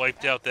has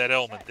wiped out that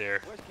element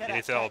there, the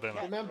 8th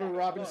Alabama. Remember,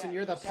 Robinson,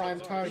 you're the prime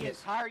target. The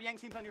entire Yang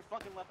team's on your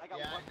fucking left. I got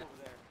one over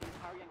there. The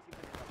entire Yang team's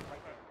on your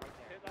left,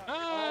 right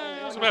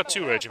there. It was about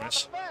 2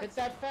 regiments. Hit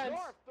that fence.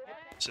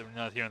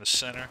 79th here in the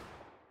center.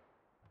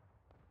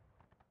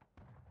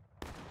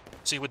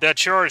 See, with that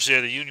charge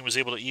there, the Union was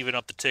able to even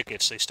up the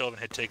tickets. They still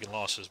haven't had taken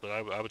losses, but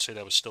I would say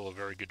that was still a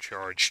very good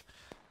charge.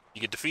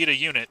 You could defeat a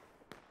unit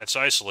that's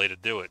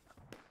isolated, do it.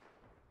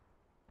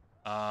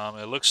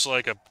 It looks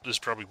like this is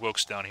probably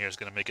Wilkes down here is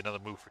going to make another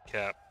move for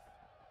Cap.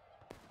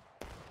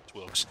 against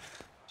Wilkes.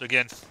 So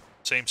again,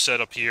 same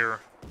setup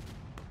here.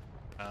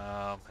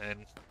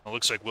 And it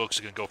looks like Wilkes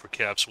is going to go for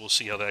caps. We'll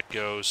see how that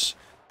goes.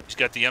 He's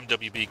got the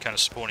MWB kind of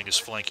supporting his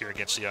flank here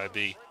against the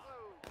IB.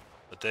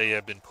 But they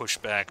have been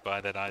pushed back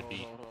by that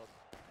IB.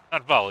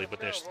 Not volley, but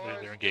their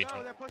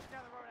engagement.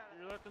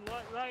 You're looking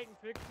right and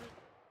fix it.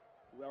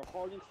 We are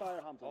holding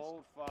fire, Hamptons.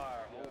 Hold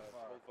fire, hold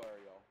fire,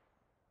 y'all.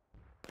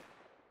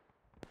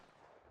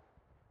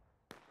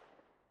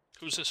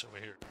 Who's this over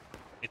here?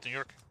 Nathan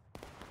York?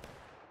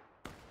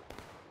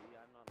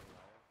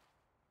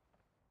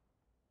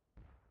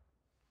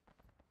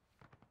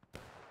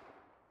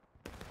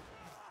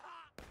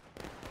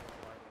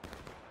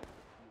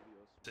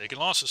 Taking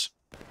losses.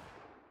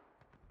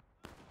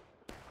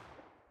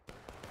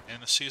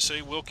 And the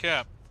CSA will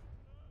cap.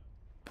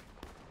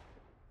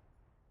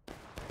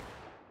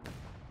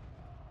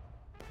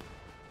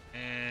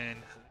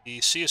 And the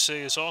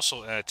CSA is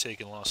also at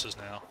taking losses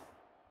now.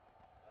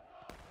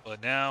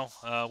 But now,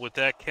 with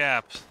that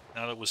cap,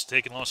 now that it was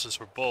taking losses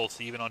for both,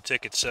 even on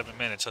ticket 7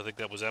 minutes, I think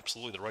that was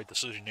absolutely the right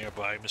decision there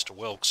by Mr.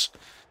 Wilkes.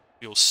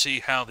 You'll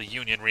see how the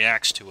Union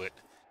reacts to it.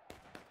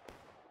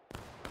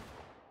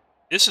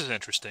 This is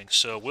interesting.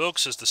 So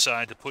Wilkes has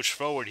decided to push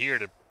forward here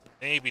to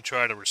maybe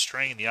try to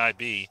restrain the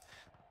IB,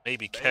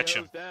 maybe catch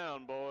him.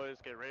 Down, boys.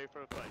 Get ready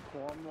for a fight.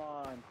 Form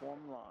line,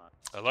 form line.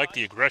 I like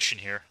the aggression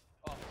here.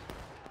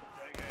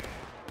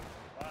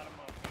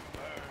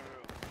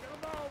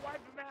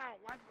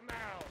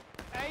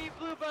 Hey, you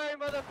blueberry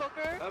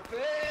motherfucker! Up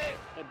it!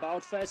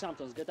 About face,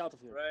 Hamptons. Get out of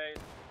here. Raise.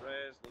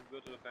 Let's go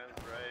to the fence,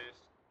 raise.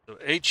 So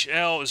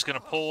HL is going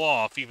to pull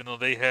off, even though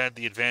they had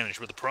the advantage.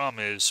 But the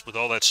problem is, with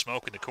all that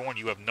smoke in the corn,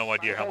 you have no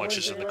idea how much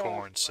is in the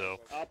corn.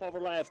 So, up over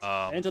left.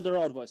 Into the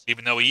road, boys.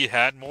 Even though he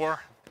had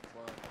more,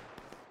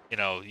 you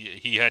know,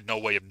 he had no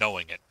way of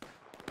knowing it.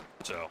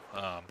 So,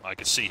 I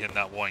could see him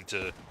not wanting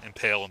to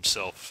impale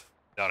himself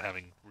without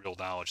having real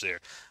knowledge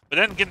there. But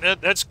then again,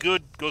 that's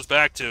good. Goes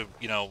back to,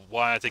 you know,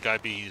 why I think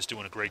IB is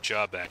doing a great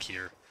job back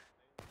here,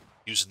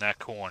 using that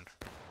corn,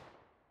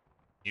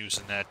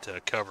 using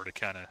that cover to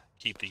kind of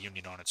keep the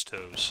Union on its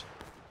toes.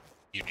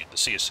 Union, the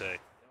CSA.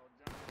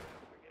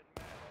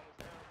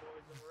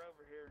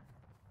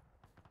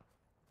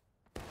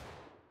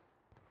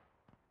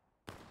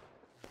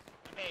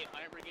 Hey,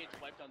 Iron Brigade's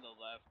wiped on the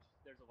left.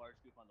 There's a large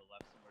group on the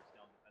left somewhere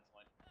down the fence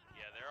line.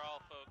 Yeah, they're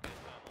all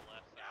focused on the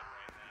left side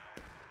right now.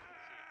 Let's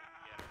see if we can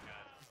get our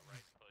guys on the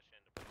right to push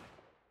into play.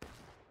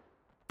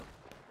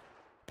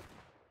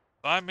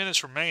 5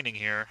 minutes remaining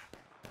here.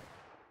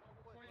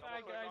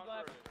 25 guys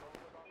left.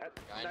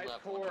 Guy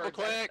left. Double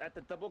quick. At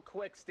the double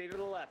quick. Stay to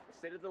the left.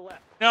 Stay to the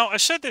left. Now, I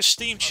said there's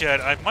Steam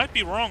Chat. I might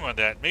be wrong on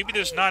that. Maybe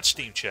there's not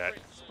Steam Chat.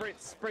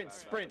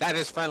 Sprint. That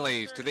is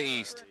friendlies to the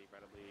east.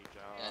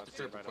 Yeah, the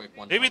triple quick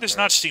one. Maybe there's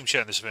not Steam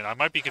Chat in this event. I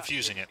might be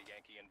confusing it.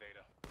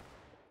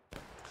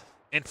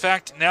 In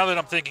fact, now that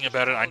I'm thinking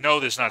about it, I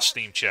know there's not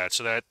Steam Chat,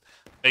 so that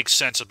makes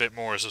sense a bit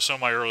more. So some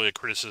of my earlier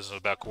criticisms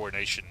about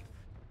coordination,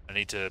 I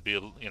need to be,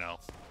 you know,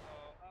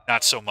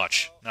 not so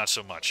much. Not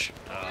so much.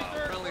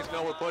 Friendlies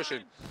know we're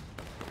pushing.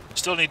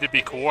 Still need to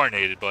be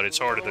coordinated, but it's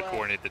harder to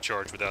coordinate the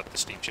charge without the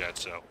Steam Chat,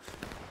 so...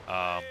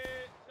 now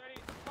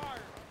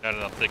that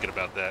I'm thinking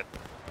about that.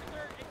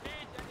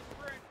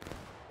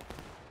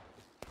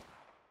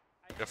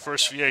 Got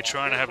first VA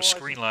trying to have a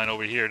screen line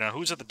over here. Now,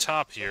 who's at the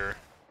top here?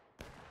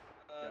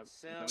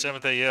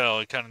 7th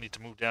AL, you kind of need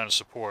to move down to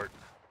support.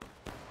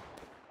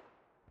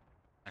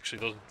 Actually,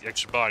 those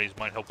extra bodies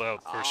might help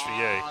out first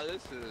VA.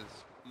 This is...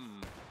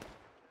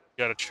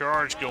 Got a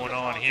charge going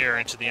on here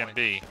into the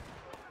MB.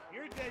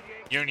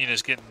 Union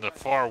is getting the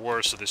far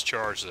worst of this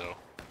charge, though.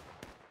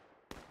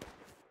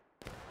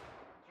 Come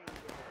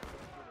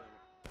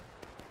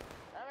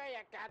here,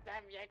 you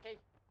goddamn Yankee.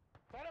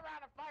 Turn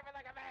around and fight me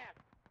like a man.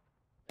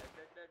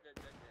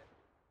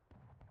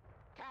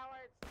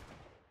 Cowards.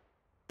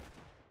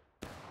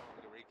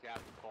 Gonna recap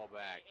and call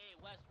back. Hey,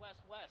 west.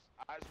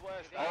 Eyes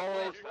west.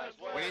 Oh,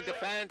 we need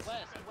defense.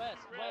 West.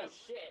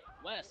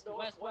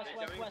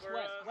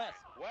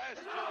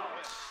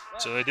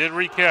 So they did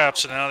recap,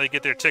 so now they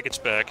get their tickets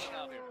back.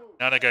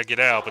 Now they gotta get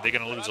out, but they're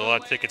gonna lose a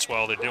lot of tickets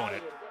while they're doing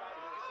it.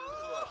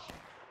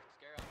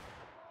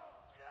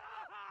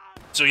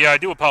 So yeah, I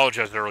do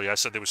apologize earlier. I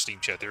said there was Steam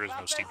Chat. There is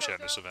no Steam Chat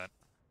in this event.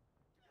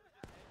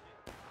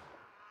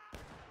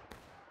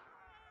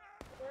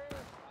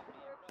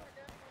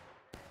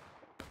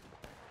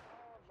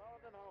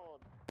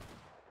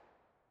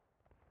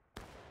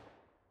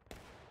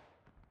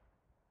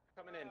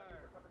 Coming in.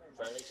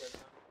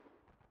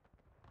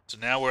 So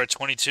now we're at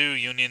 22.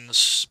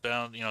 Union's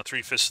bound, you know,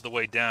 3/5 of the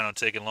way down on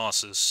taking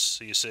losses.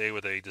 CSA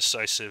with a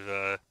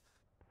decisive,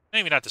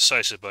 maybe not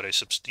decisive, but a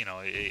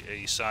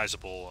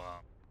sizable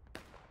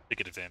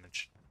ticket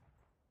advantage.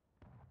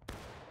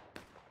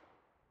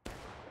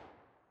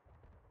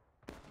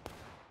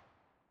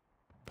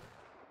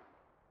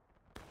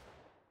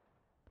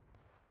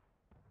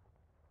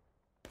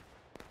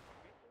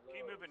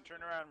 Keep moving.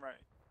 Turn around right.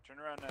 Turn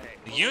around now.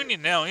 The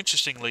Union now,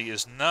 interestingly,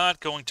 is not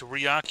going to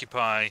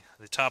reoccupy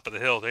the top of the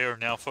hill. They are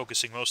now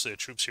focusing most of their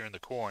troops here in the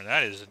core, and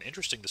that is an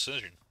interesting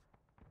decision.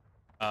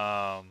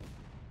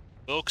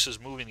 Wilkes is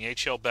moving the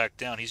HL back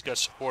down. He's got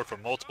support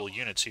from multiple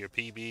units here.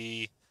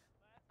 PB,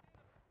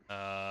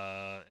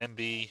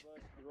 MB.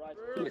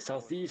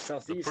 Southeast.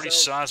 Pretty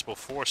sizable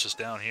forces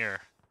down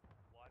here.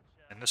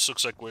 And this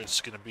looks like where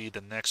it's going to be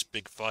the next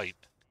big fight.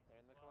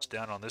 It's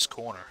down on this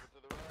corner.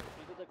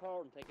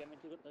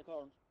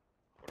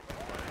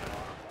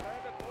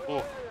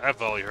 Oh, that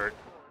volley hurt.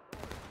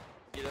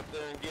 Get up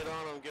there and get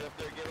on them. Get up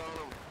there, get on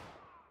them.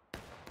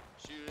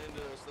 Shoot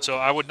into us. So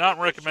I would not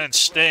recommend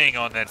staying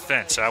on that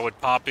fence. I would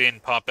pop in,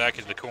 pop back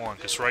into the corn,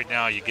 because right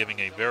now you're giving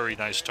a very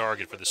nice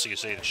target for the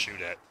CSA to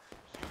shoot at.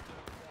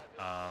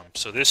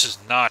 So this is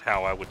not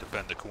how I would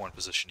defend the corn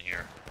position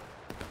here.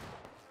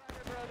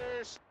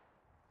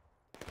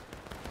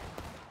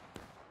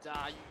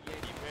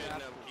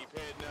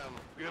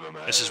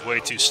 This is way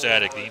too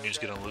static. The Union's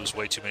going to lose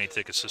way too many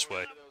tickets this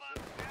way.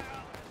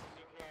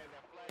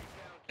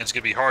 And it's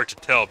going to be hard to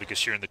tell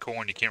because you're in the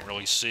corn, you can't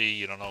really see,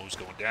 you don't know who's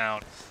going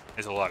down.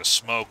 There's a lot of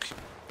smoke.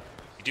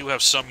 You do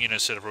have some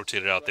units that have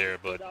rotated out there,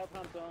 but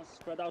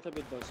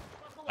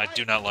I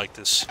do not like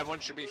this. Everyone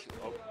should be.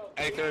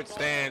 Hey, third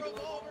stand.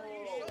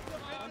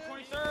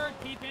 123rd,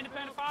 keep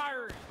independent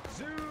fire.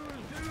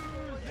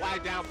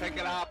 Flag down, pick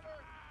it up.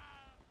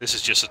 This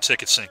is just a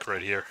ticket sink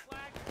right here. So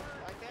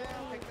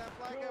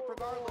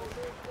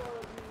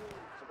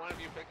one of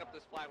you pick up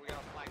this flag, we got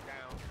a flag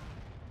down.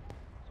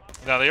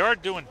 Now they are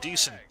doing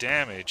decent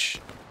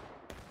damage.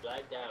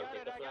 Flag down,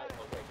 get the flag.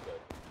 Okay,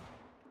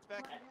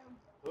 good.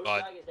 Whose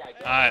But flag is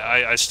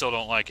that? I still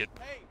don't like it.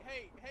 Hey.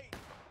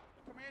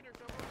 Commander,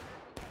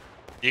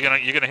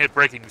 You're gonna hit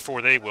breaking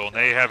before they will, and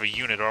they have a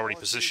unit already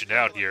positioned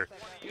out here.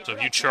 So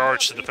if you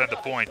charge to defend the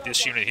point,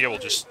 this unit here will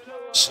just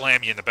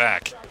slam you in the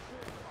back.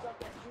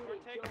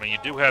 I mean, you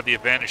do have the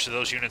advantage to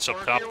those units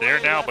up top there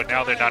now, but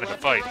now they're not in the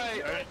fight.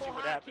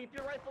 Keep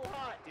your rifle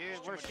hot.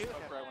 Dude, we're shooting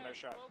right when they're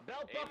shot.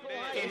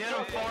 Hey, hit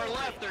them far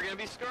left, they're gonna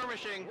be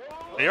skirmishing.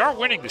 They are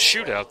winning the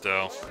shootout,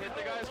 though. Hit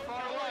the guys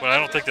far left. But I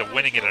don't think they're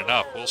winning it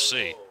enough. We'll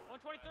see.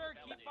 123rd,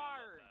 keep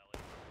firing.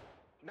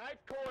 Knife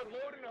cord,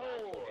 load and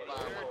hold.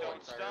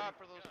 Don't stop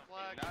for those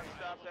flags. Not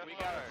stop that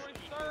fire.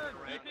 123rd,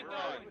 keep it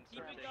going.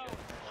 Keep it going.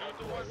 Shoot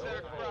the ones that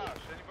are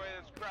crouched. Anybody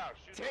that's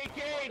crouched. Shoot Take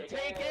aim,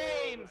 take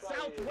aim.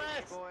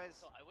 Southwest.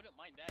 I wouldn't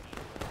mind that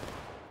either.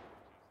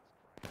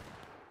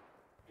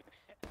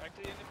 Back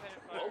to the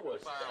independent What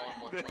was fire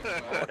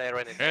that?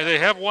 on 123rd. Yeah, they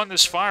have won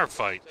this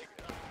firefight.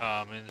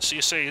 And the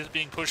CSA is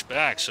being pushed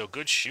back, so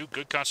good shoot,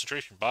 good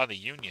concentration by the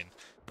Union.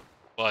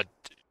 But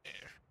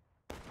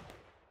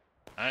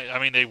I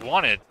mean, they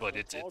won it, but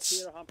it's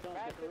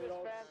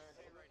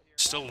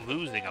still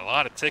losing a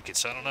lot of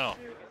tickets. I don't know.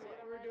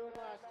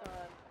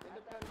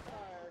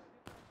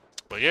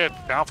 But yeah,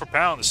 pound for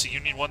pound, the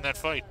Union won that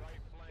fight.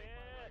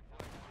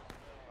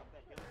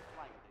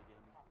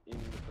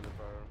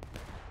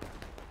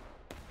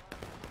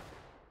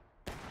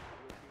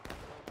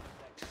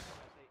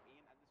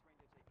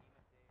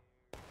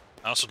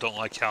 I also don't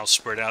like how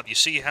spread out. You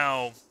see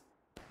how,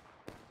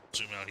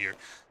 zoom out here,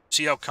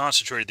 see how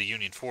concentrated the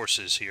Union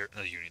forces here,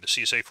 the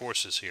CSA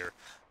forces here.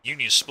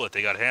 Union split.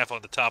 They got half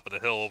on the top of the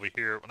hill over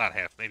here, well, not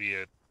half, maybe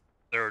a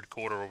third,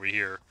 quarter over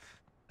here,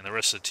 and the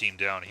rest of the team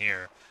down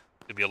here.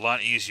 It'd be a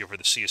lot easier for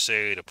the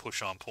CSA to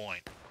push on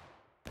point.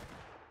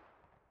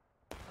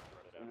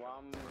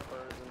 One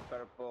person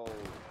per pole.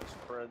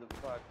 Spread the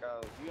fuck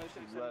out. You guys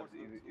should He send left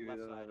more if he left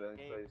doesn't side. have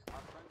any Hey, place.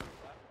 our friends are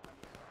left.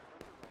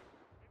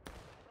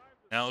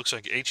 Now it looks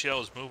like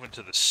HL is moving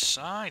to the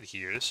side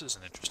here. This is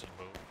an interesting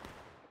move.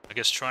 I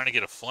guess trying to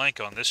get a flank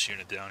on this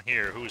unit down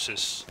here. Who's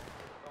this?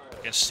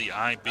 Against the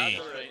IB.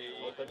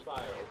 Open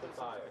fire, open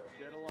fire.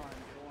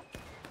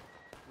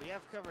 We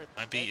have covered.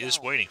 IB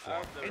is waiting for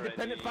him.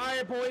 Independent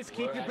fire, boys.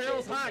 Keep your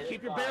barrels hot.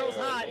 Keep your barrels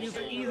hot. These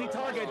are easy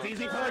targets.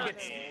 Easy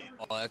targets.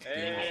 Oh, that's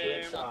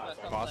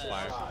Boss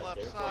fire.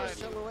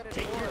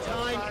 Take your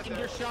time in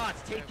your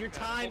shots. Take your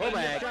time in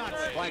your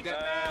shots. Flank it.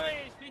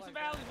 Valleys, peaks and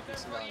valleys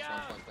with everybody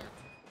out.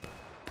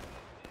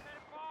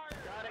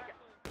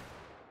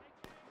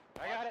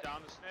 I got it.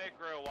 Down the snake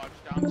rail. Watch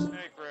down the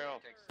snake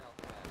rail.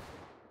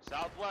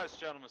 Southwest,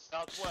 gentlemen.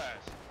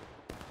 Southwest.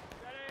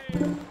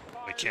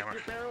 The camera.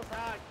 Keep your barrels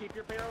hot. Keep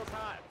your barrels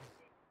hot.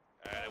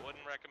 I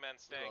wouldn't recommend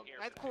staying here.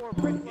 Knife core,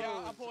 break Yeah,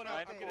 loads. I'm pulling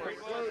out.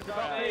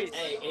 Hey,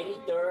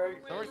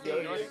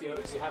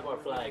 83rd, you have our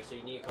flag, so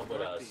you need to come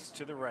with us.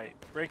 To the right.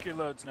 Break your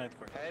loads, 9th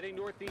Corps. Heading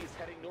northeast.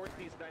 Heading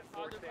northeast. Knife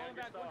core. They're Stand pulling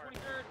your back. star.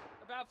 123rd,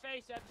 about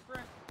face at the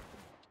sprint.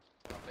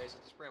 Face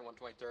at the sprint,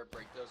 123rd,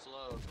 break those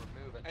loads,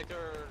 we're moving. Hey,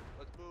 third.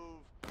 Let's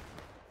move.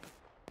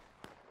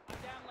 I'm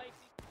down, Lacey.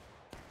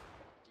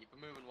 Keep it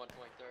moving,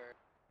 123rd.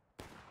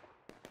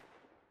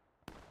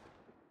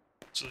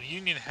 So the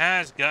Union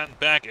has gotten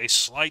back a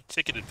slight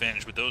ticket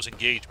advantage with those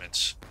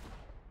engagements.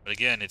 But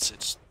again,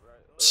 it's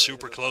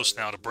super close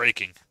now to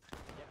breaking.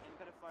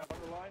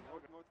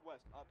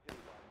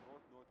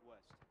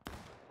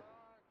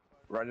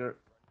 Roger.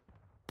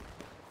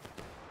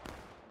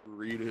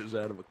 Readers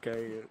out of a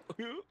can.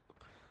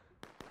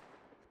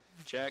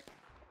 Check.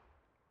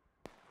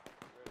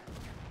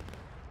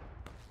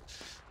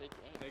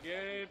 Take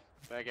aim.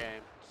 Back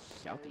aim.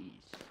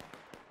 Southeast.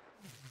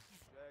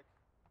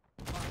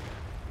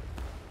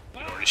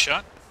 Already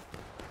shot?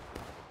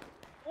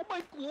 Oh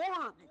my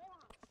lord!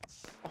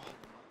 Oh,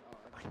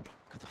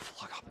 get the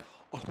flag up.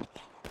 Oh,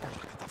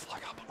 get the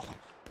flag up. Oh.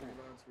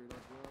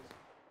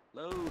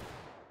 Load.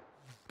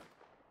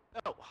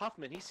 No,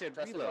 Huffman, he said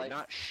Press it reload, right.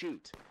 not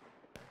shoot.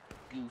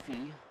 Goofy.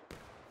 Sorry,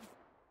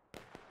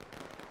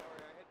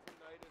 I had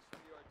tinnitus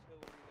from the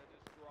artillery that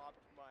just dropped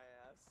my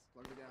ass.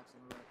 Plug the gaps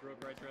on the right.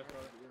 Rope right, rest,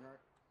 brother. Your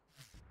heart.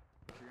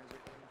 Make sure you guys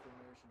are in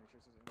formation. Make sure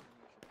it says in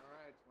formation.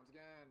 Alright, once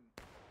again.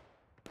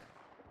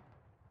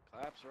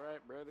 Claps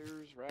right,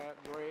 brothers. Right,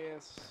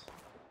 Andreas.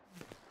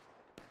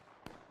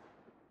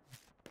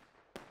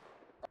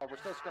 Oh, we're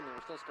still scrimming.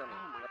 We're still scrimming.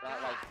 We're not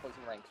like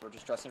closing ranks. We're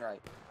just dressing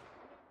right.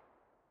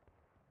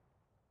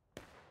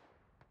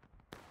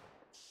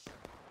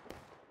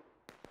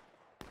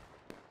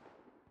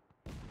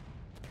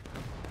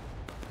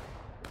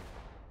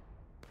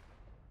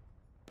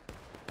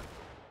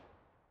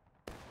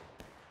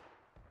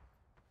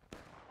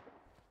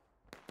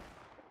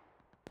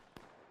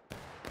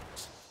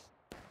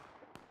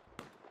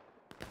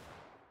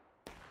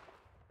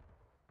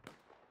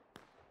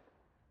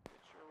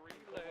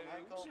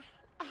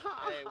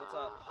 Hey, what's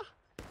up?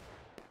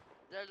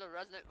 There's a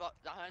resident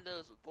behind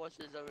those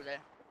bushes over there.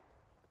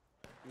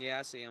 Yeah,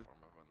 I see him.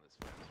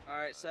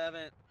 Alright,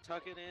 7.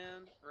 Tuck it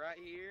in right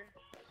here.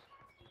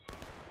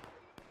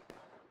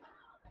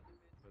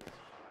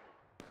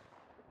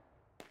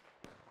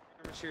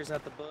 Cheers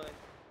at the butt.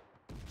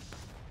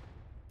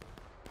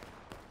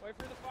 Wait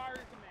for the fire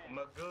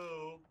command.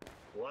 Magoo,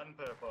 one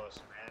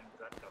purpose, man.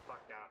 Get the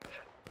fuck out.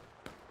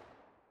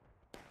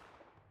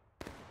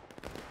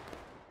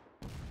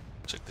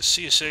 Looks like the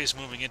CSA is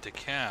moving into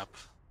cap.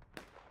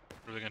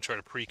 Or they're going to try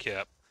to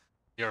pre-cap.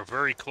 They are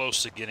very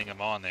close to getting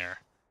them on there.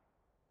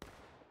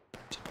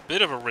 It's a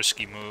bit of a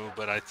risky move,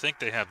 but I think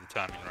they have the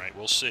timing right.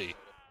 We'll see.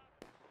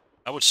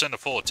 I would send a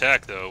full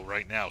attack, though,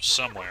 right now,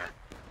 somewhere,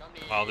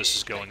 while this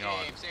is going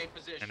on.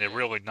 And they're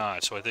really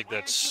not, so I think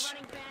that's...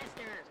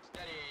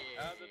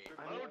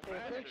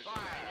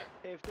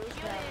 If they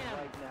cap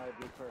right now, it'd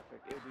be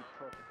perfect. It would be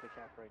perfect to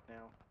cap right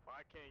now.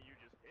 Why can't you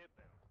just hit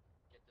them?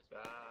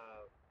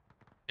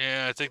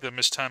 Yeah, I think the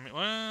mistiming...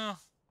 Well...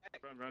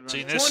 Run,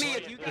 See, this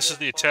is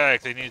the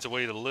attack. They need to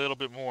wait a little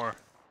bit more.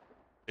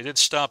 They did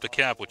stop the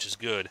cap, which is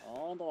good.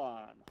 On the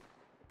line.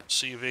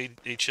 See if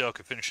HL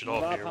can finish it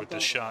off here with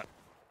this shot.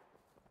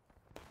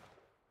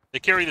 They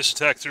carry this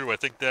attack through. I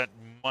think that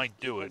might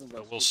do it,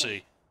 but we'll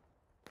see.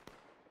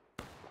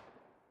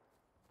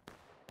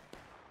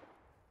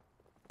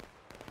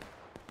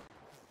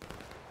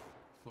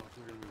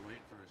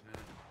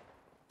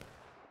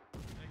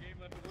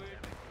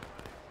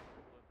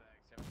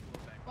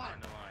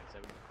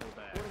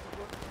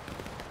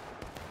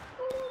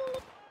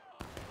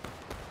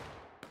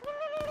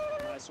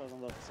 Nice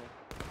one, officer.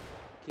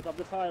 Keep up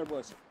the fire,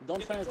 boys.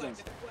 Don't fence them.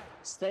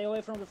 Stay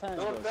away from the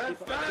fence, boys.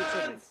 Keep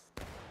checking.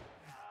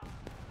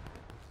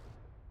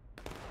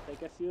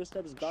 Take a few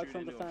steps back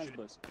from the fence,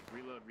 boys.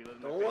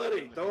 Don't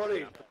worry, don't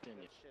worry.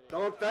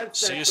 Don't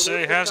fence them.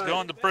 CSA has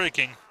gone to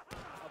breaking.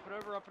 Up and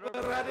over.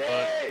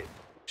 But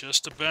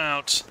just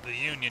about the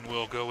Union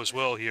will go as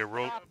well here.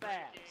 Stop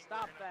that!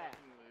 Stop that!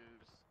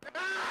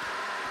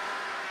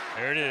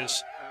 There it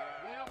is.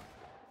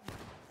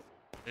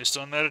 Based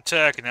on that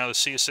attack, and now the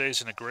CSA is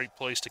in a great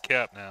place to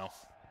cap now.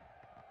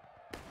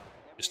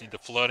 Just need to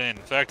flood in.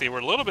 In fact, they were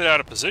a little bit out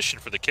of position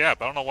for the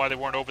cap. I don't know why they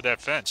weren't over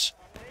that fence.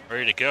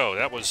 Ready to go.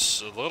 That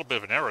was a little bit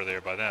of an error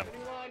there by them.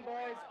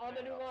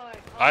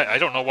 I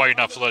don't know why you're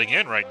not flooding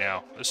in right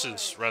now. This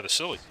is rather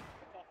silly.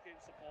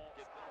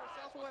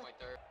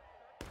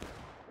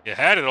 You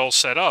had it all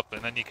set up,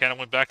 and then you kind of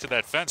went back to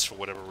that fence for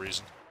whatever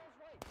reason.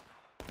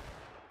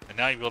 And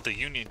now you've got the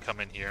Union come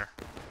in here.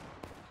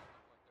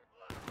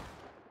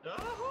 No!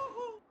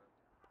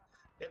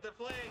 Get the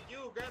flag!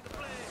 You grab the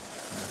flag!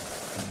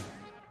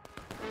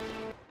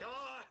 Come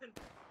on!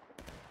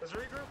 Let's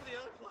regroup with the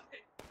other flag!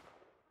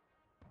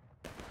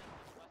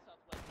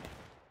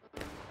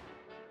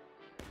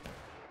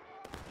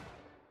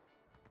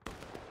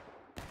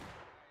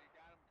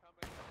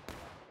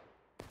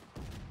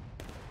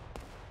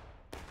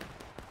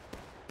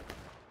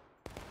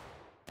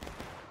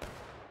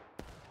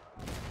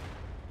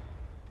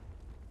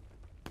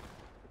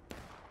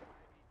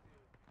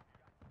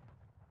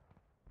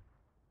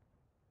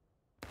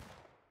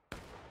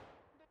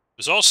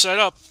 It was all set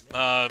up.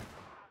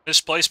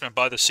 Misplacement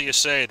by the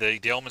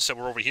CSA. The elements that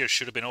were over here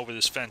should have been over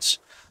this fence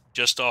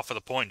just off of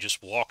the point,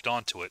 just walked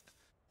onto it.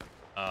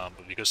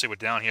 But because they were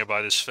down here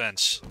by this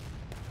fence,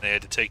 they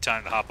had to take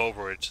time to hop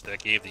over it.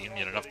 That gave the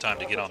Union enough time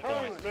to get on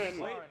point.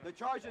 They're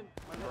charging.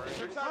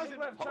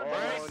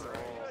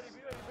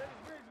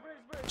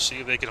 See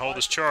if they can hold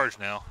this charge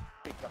now.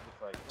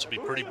 This will be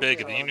pretty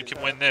big. If the Union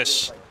can win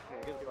this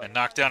and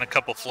knock down a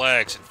couple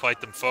flags and fight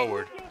them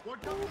forward,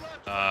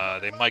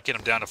 they might get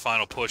them down to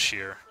final push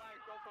here.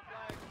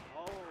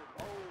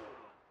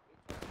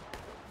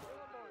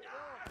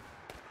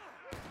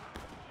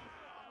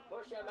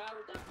 Push them out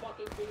of the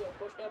fucking field.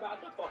 Push them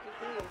out the fucking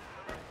field.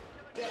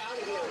 Get out of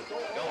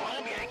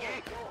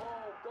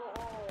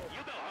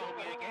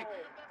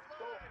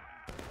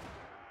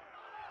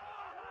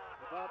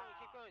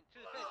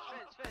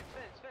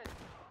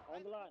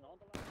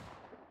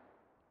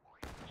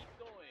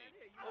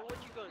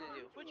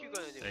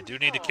They do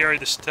need to carry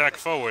this attack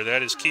forward.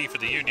 That is key for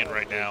the Union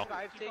right now.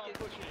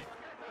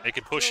 They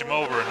can push them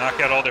over and knock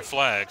out all their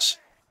flags.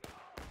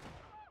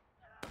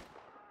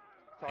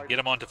 And get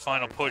them onto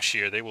final push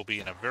here. They will be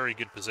in a very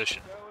good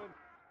position.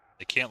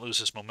 They can't lose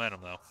this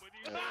momentum, though.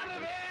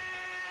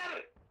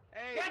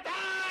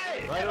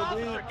 Get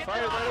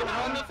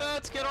on the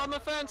fence, get on the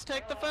fence,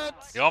 take the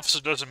fence. The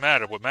officer doesn't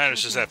matter. What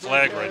matters is that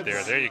flag right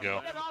there. There you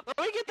go.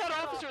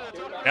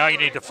 Now you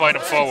need to fight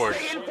them forward.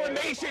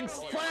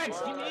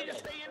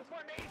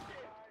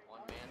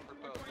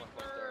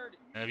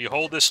 And if you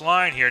hold this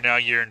line here now,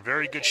 you're in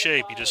very good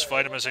shape. You just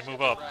fight them as they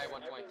move up.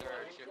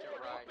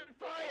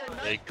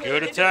 A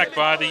good attack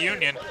by the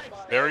Union.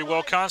 Very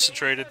well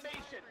concentrated.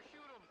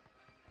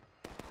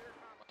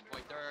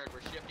 1.3rd,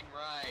 we're shifting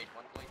right.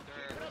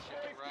 1.3rd, we're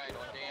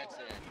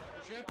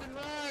shifting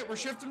right on dancing. We're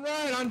shifting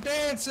right on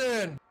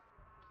dancing.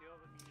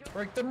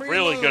 Break them reload.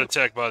 Really good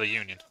attack by the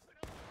Union.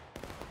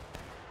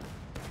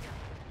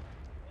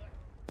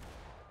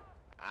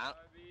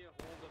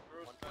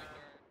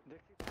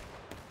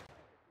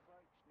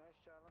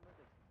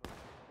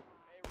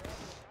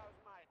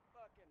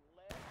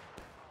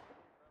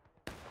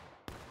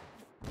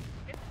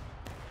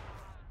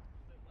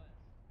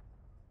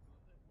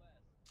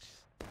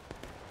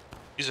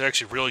 These are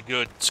actually really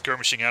good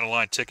skirmishing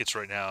out-of-line tickets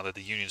right now that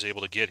the Union's able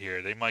to get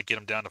here. They might get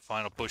them down to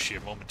final push here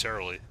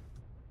momentarily.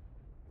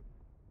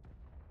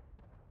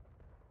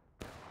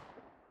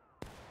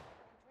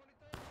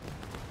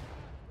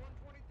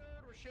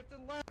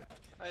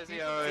 I see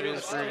how it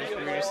is.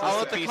 I'll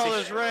let the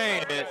colors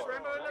rain.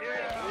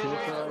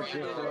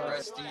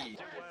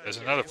 There's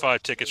another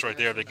 5 tickets right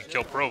there. They can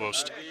kill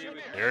Provost.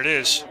 There it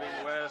is.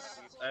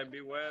 I'd be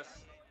west.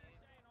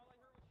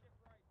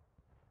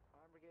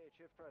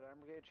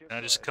 Now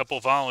just a couple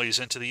volleys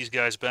into these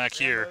guys back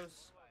here.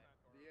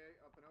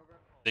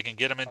 They can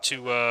get them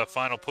into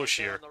final push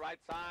here. Right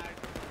side,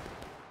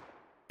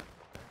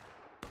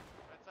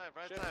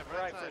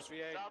 right side.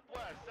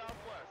 Southwest.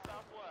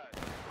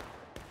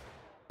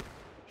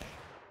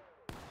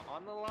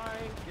 On the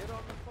line, get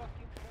on the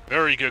fucking...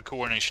 Very good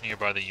coordination here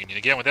by the Union.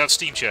 Again, without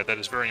Steam Chat, that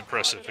is very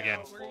impressive. Again,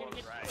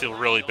 I feel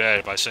really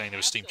bad by saying there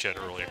was Steam Chat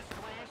earlier.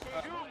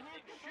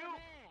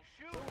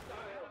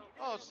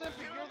 Oh,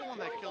 Simpy, you're the one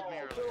that killed me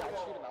earlier.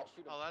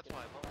 Oh, that's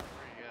why.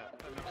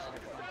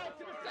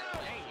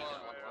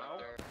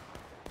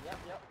 Yep.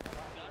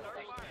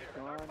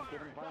 Come on,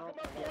 get him final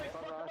push.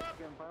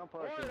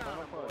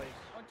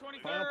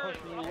 Final push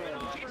and you win.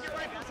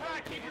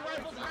 Keep your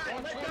rifles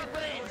high, Let that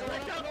range,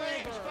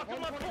 Fuck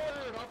him up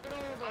forward.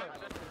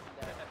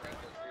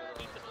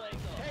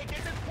 Hey,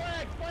 get this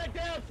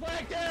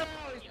flag down.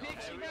 He's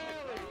Pixie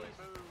Valley.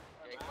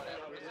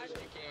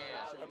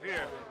 Up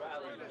here.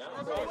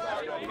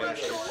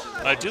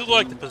 I do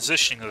like the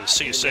positioning of the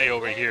CSA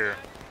over here.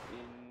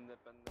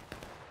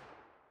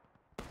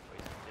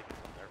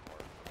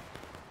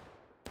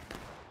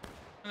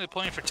 They're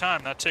playing for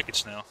time, not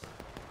tickets now.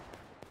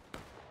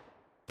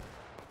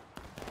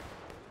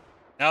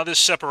 Now this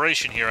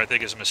separation here, I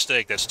think, is a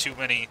mistake. That's too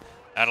many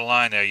out of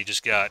line there. You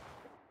just got.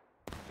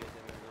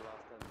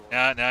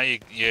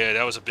 Yeah,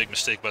 that was a big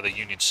mistake by the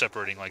Union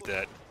separating like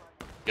that.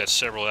 You got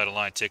several out of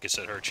line tickets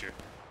that hurt you.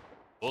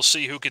 We'll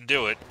see who can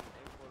do it.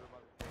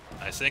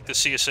 I think the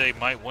CSA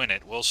might win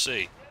it. We'll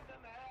see.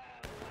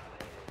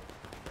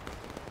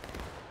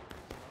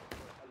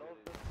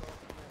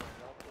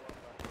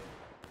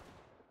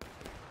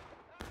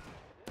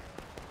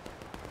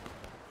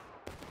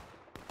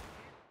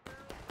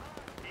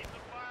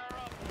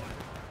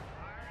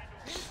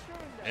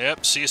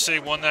 Yep,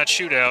 CSA won that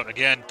shootout.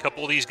 Again, a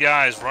couple of these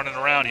guys running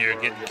around here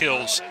getting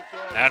kills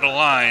out of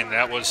line.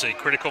 That was a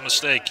critical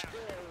mistake.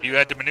 You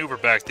had to maneuver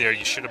back there.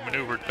 You should have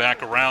maneuvered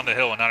back around the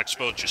hill and not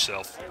exposed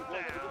yourself.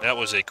 That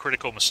was a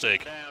critical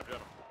mistake.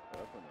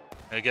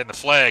 And again, the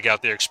flag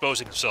out there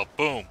exposing himself.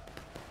 Boom.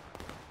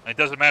 And it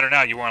doesn't matter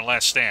now, you were on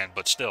last stand,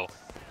 but still.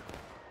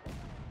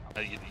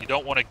 You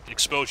don't want to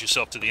expose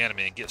yourself to the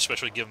enemy, and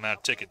especially give them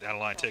out of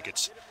line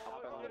tickets.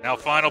 Now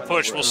final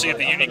push. We'll see if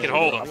the Union can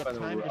hold them.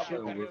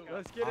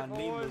 Let's get it,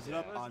 boys.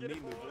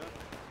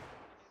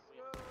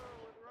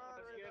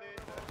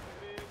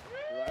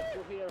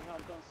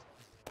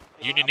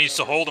 Union needs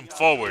to hold them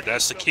forward.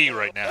 That's the key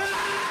right now.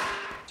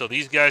 So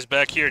these guys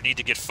back here need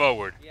to get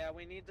forward.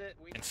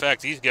 In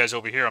fact, these guys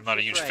over here, I'm not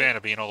a huge fan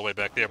of being all the way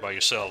back there by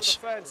yourselves.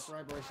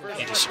 You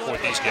need to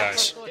support these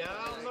guys.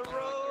 Down the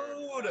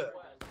road.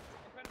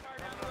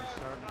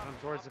 Come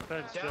towards the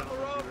fence, Down the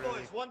road,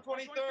 boys.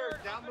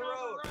 123rd. Down the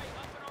road.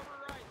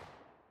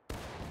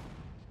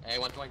 Hey,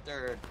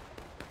 123rd.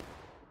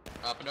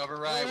 Up and over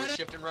right. We're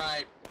shifting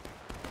right.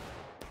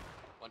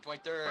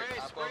 123rd.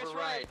 Up over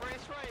right.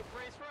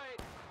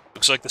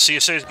 Looks like the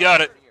CSA's got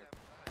it.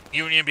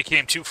 Union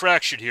became too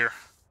fractured here.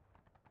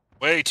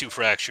 Way too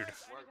fractured.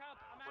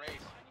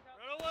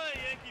 Run away,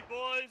 Yankee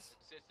boys.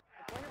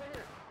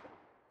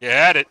 You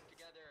had it.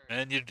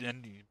 And to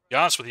be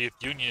honest with you,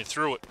 Union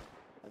threw it.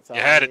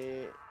 You had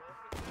it.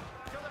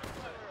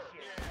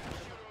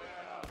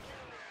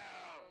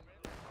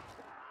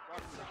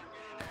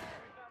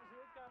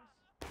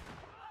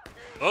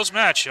 Close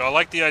match. I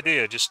like the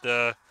idea. Just,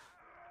 you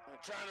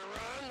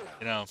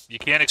know, you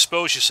can't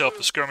expose yourself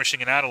to skirmishing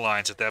and out of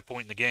lines at that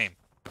point in the game.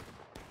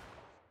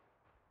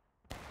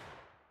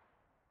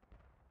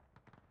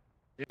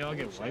 Yeah, I'll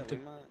get wiped.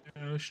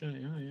 Oh shit!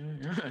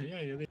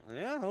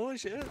 Yeah. Holy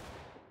shit!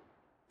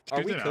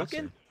 Are we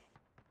cooking?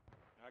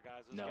 Alright,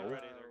 guys, let's No. get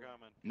ready. They're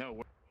coming. No.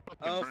 We're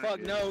Oh fuck!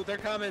 No, they're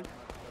coming.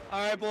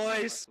 All right,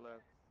 boys.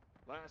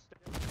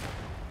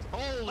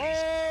 Holy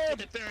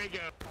shit! There he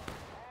goes.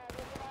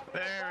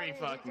 There he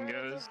fucking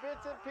goes.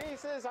 Bits and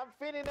pieces. I'm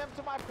feeding them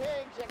to my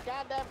pigs, you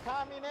goddamn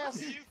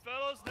communist. You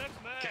fellas,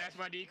 next match. Catch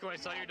my decoy.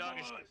 Saw your dog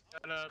is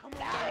shut up. Saw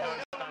your dog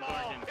is not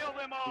barking. Kill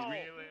them all.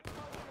 He's really.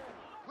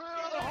 Clear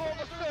the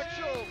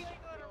homosexuals.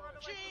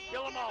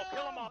 Kill them all.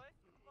 Kill them all.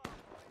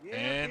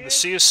 And the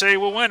CSA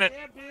will win it.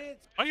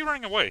 Why are you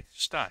running away?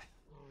 Just die.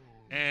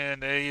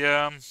 And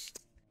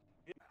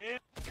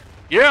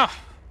yeah,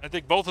 I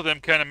think both of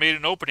them kind of made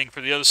an opening for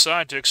the other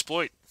side to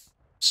exploit.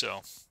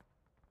 So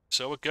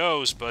it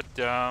goes. But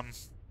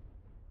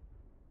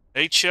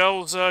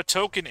HL's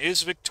token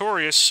is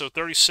victorious. So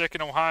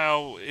 32nd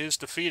Ohio is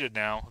defeated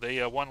now.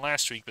 They won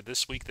last week, but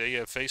this week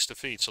they faced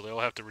defeat. So they'll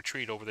have to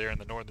retreat over there in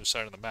the northern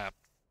side of the map.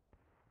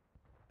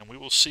 And we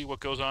will see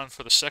what goes on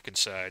for the second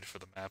side for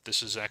the map.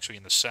 This is actually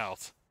in the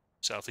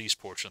southeast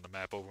portion of the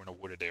map over in a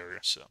wooded area.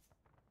 So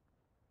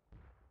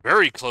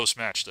very close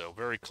match, though.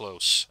 Very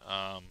close.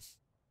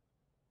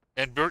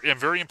 And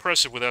very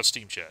impressive without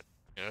Steam Chat.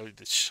 You know,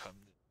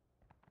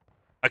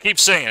 I keep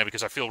saying it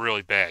because I feel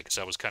really bad because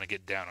I was kind of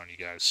getting down on you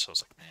guys. So I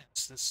was like, man,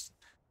 this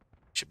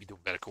should be doing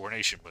better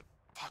coordination. But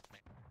fuck,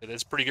 man,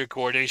 that's pretty good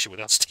coordination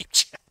without Steam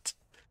Chat.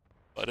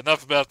 But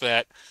enough about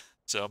that.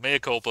 So mea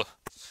culpa.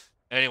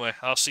 Anyway,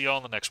 I'll see y'all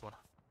in the next one.